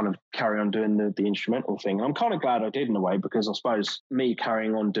just kind of carry on doing the instrumental thing. I'm kind of glad I did in a way, because I suppose me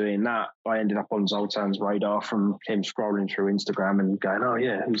carrying on doing that, I ended up on Zoltan's radar from him scrolling through Instagram and going, oh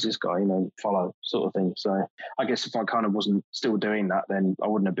yeah, who's this guy? You know, follow sort of thing. So I guess if I kind of wasn't still doing that, then I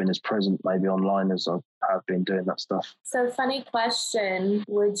wouldn't have been as present maybe online as I have been doing that stuff. So funny question,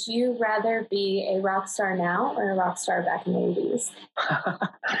 would you rather be a rock star now or a rock star back in the 80s?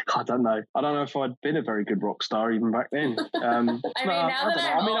 I don't know if I'd been a very good rock star even back then. I mean, now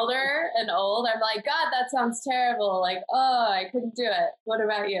that I'm older and old, I'm like, God, that sounds terrible. Like, oh, I couldn't do it. What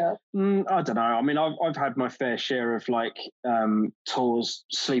about you? I don't know. I mean, I've had my fair share of like tours,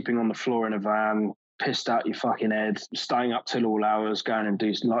 sleeping on the floor in a van, pissed out your fucking head, staying up till all hours, going and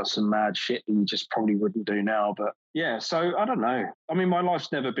do like some mad shit that you just probably wouldn't do now. But yeah, so I don't know. I mean, my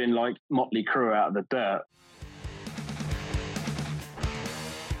life's never been like Motley Crue out of the dirt.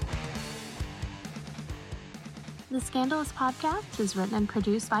 The Scandalous Podcast is written and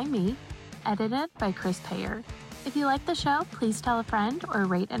produced by me, edited by Chris Payer. If you like the show, please tell a friend or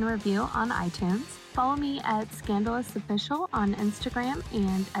rate and review on iTunes. Follow me at Scandalous Official on Instagram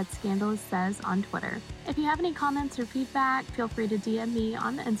and at Scandalous Says on Twitter. If you have any comments or feedback, feel free to DM me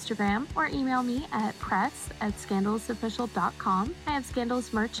on Instagram or email me at press@scandaloussofficial.com. I have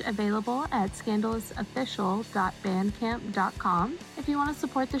Scandalous merch available at scandaloussofficial.bandcamp.com. If you want to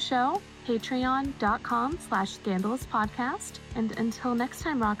support the show, patreon.com/scandalouspodcast. And until next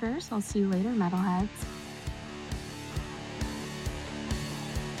time, rockers, I'll see you later, metalheads.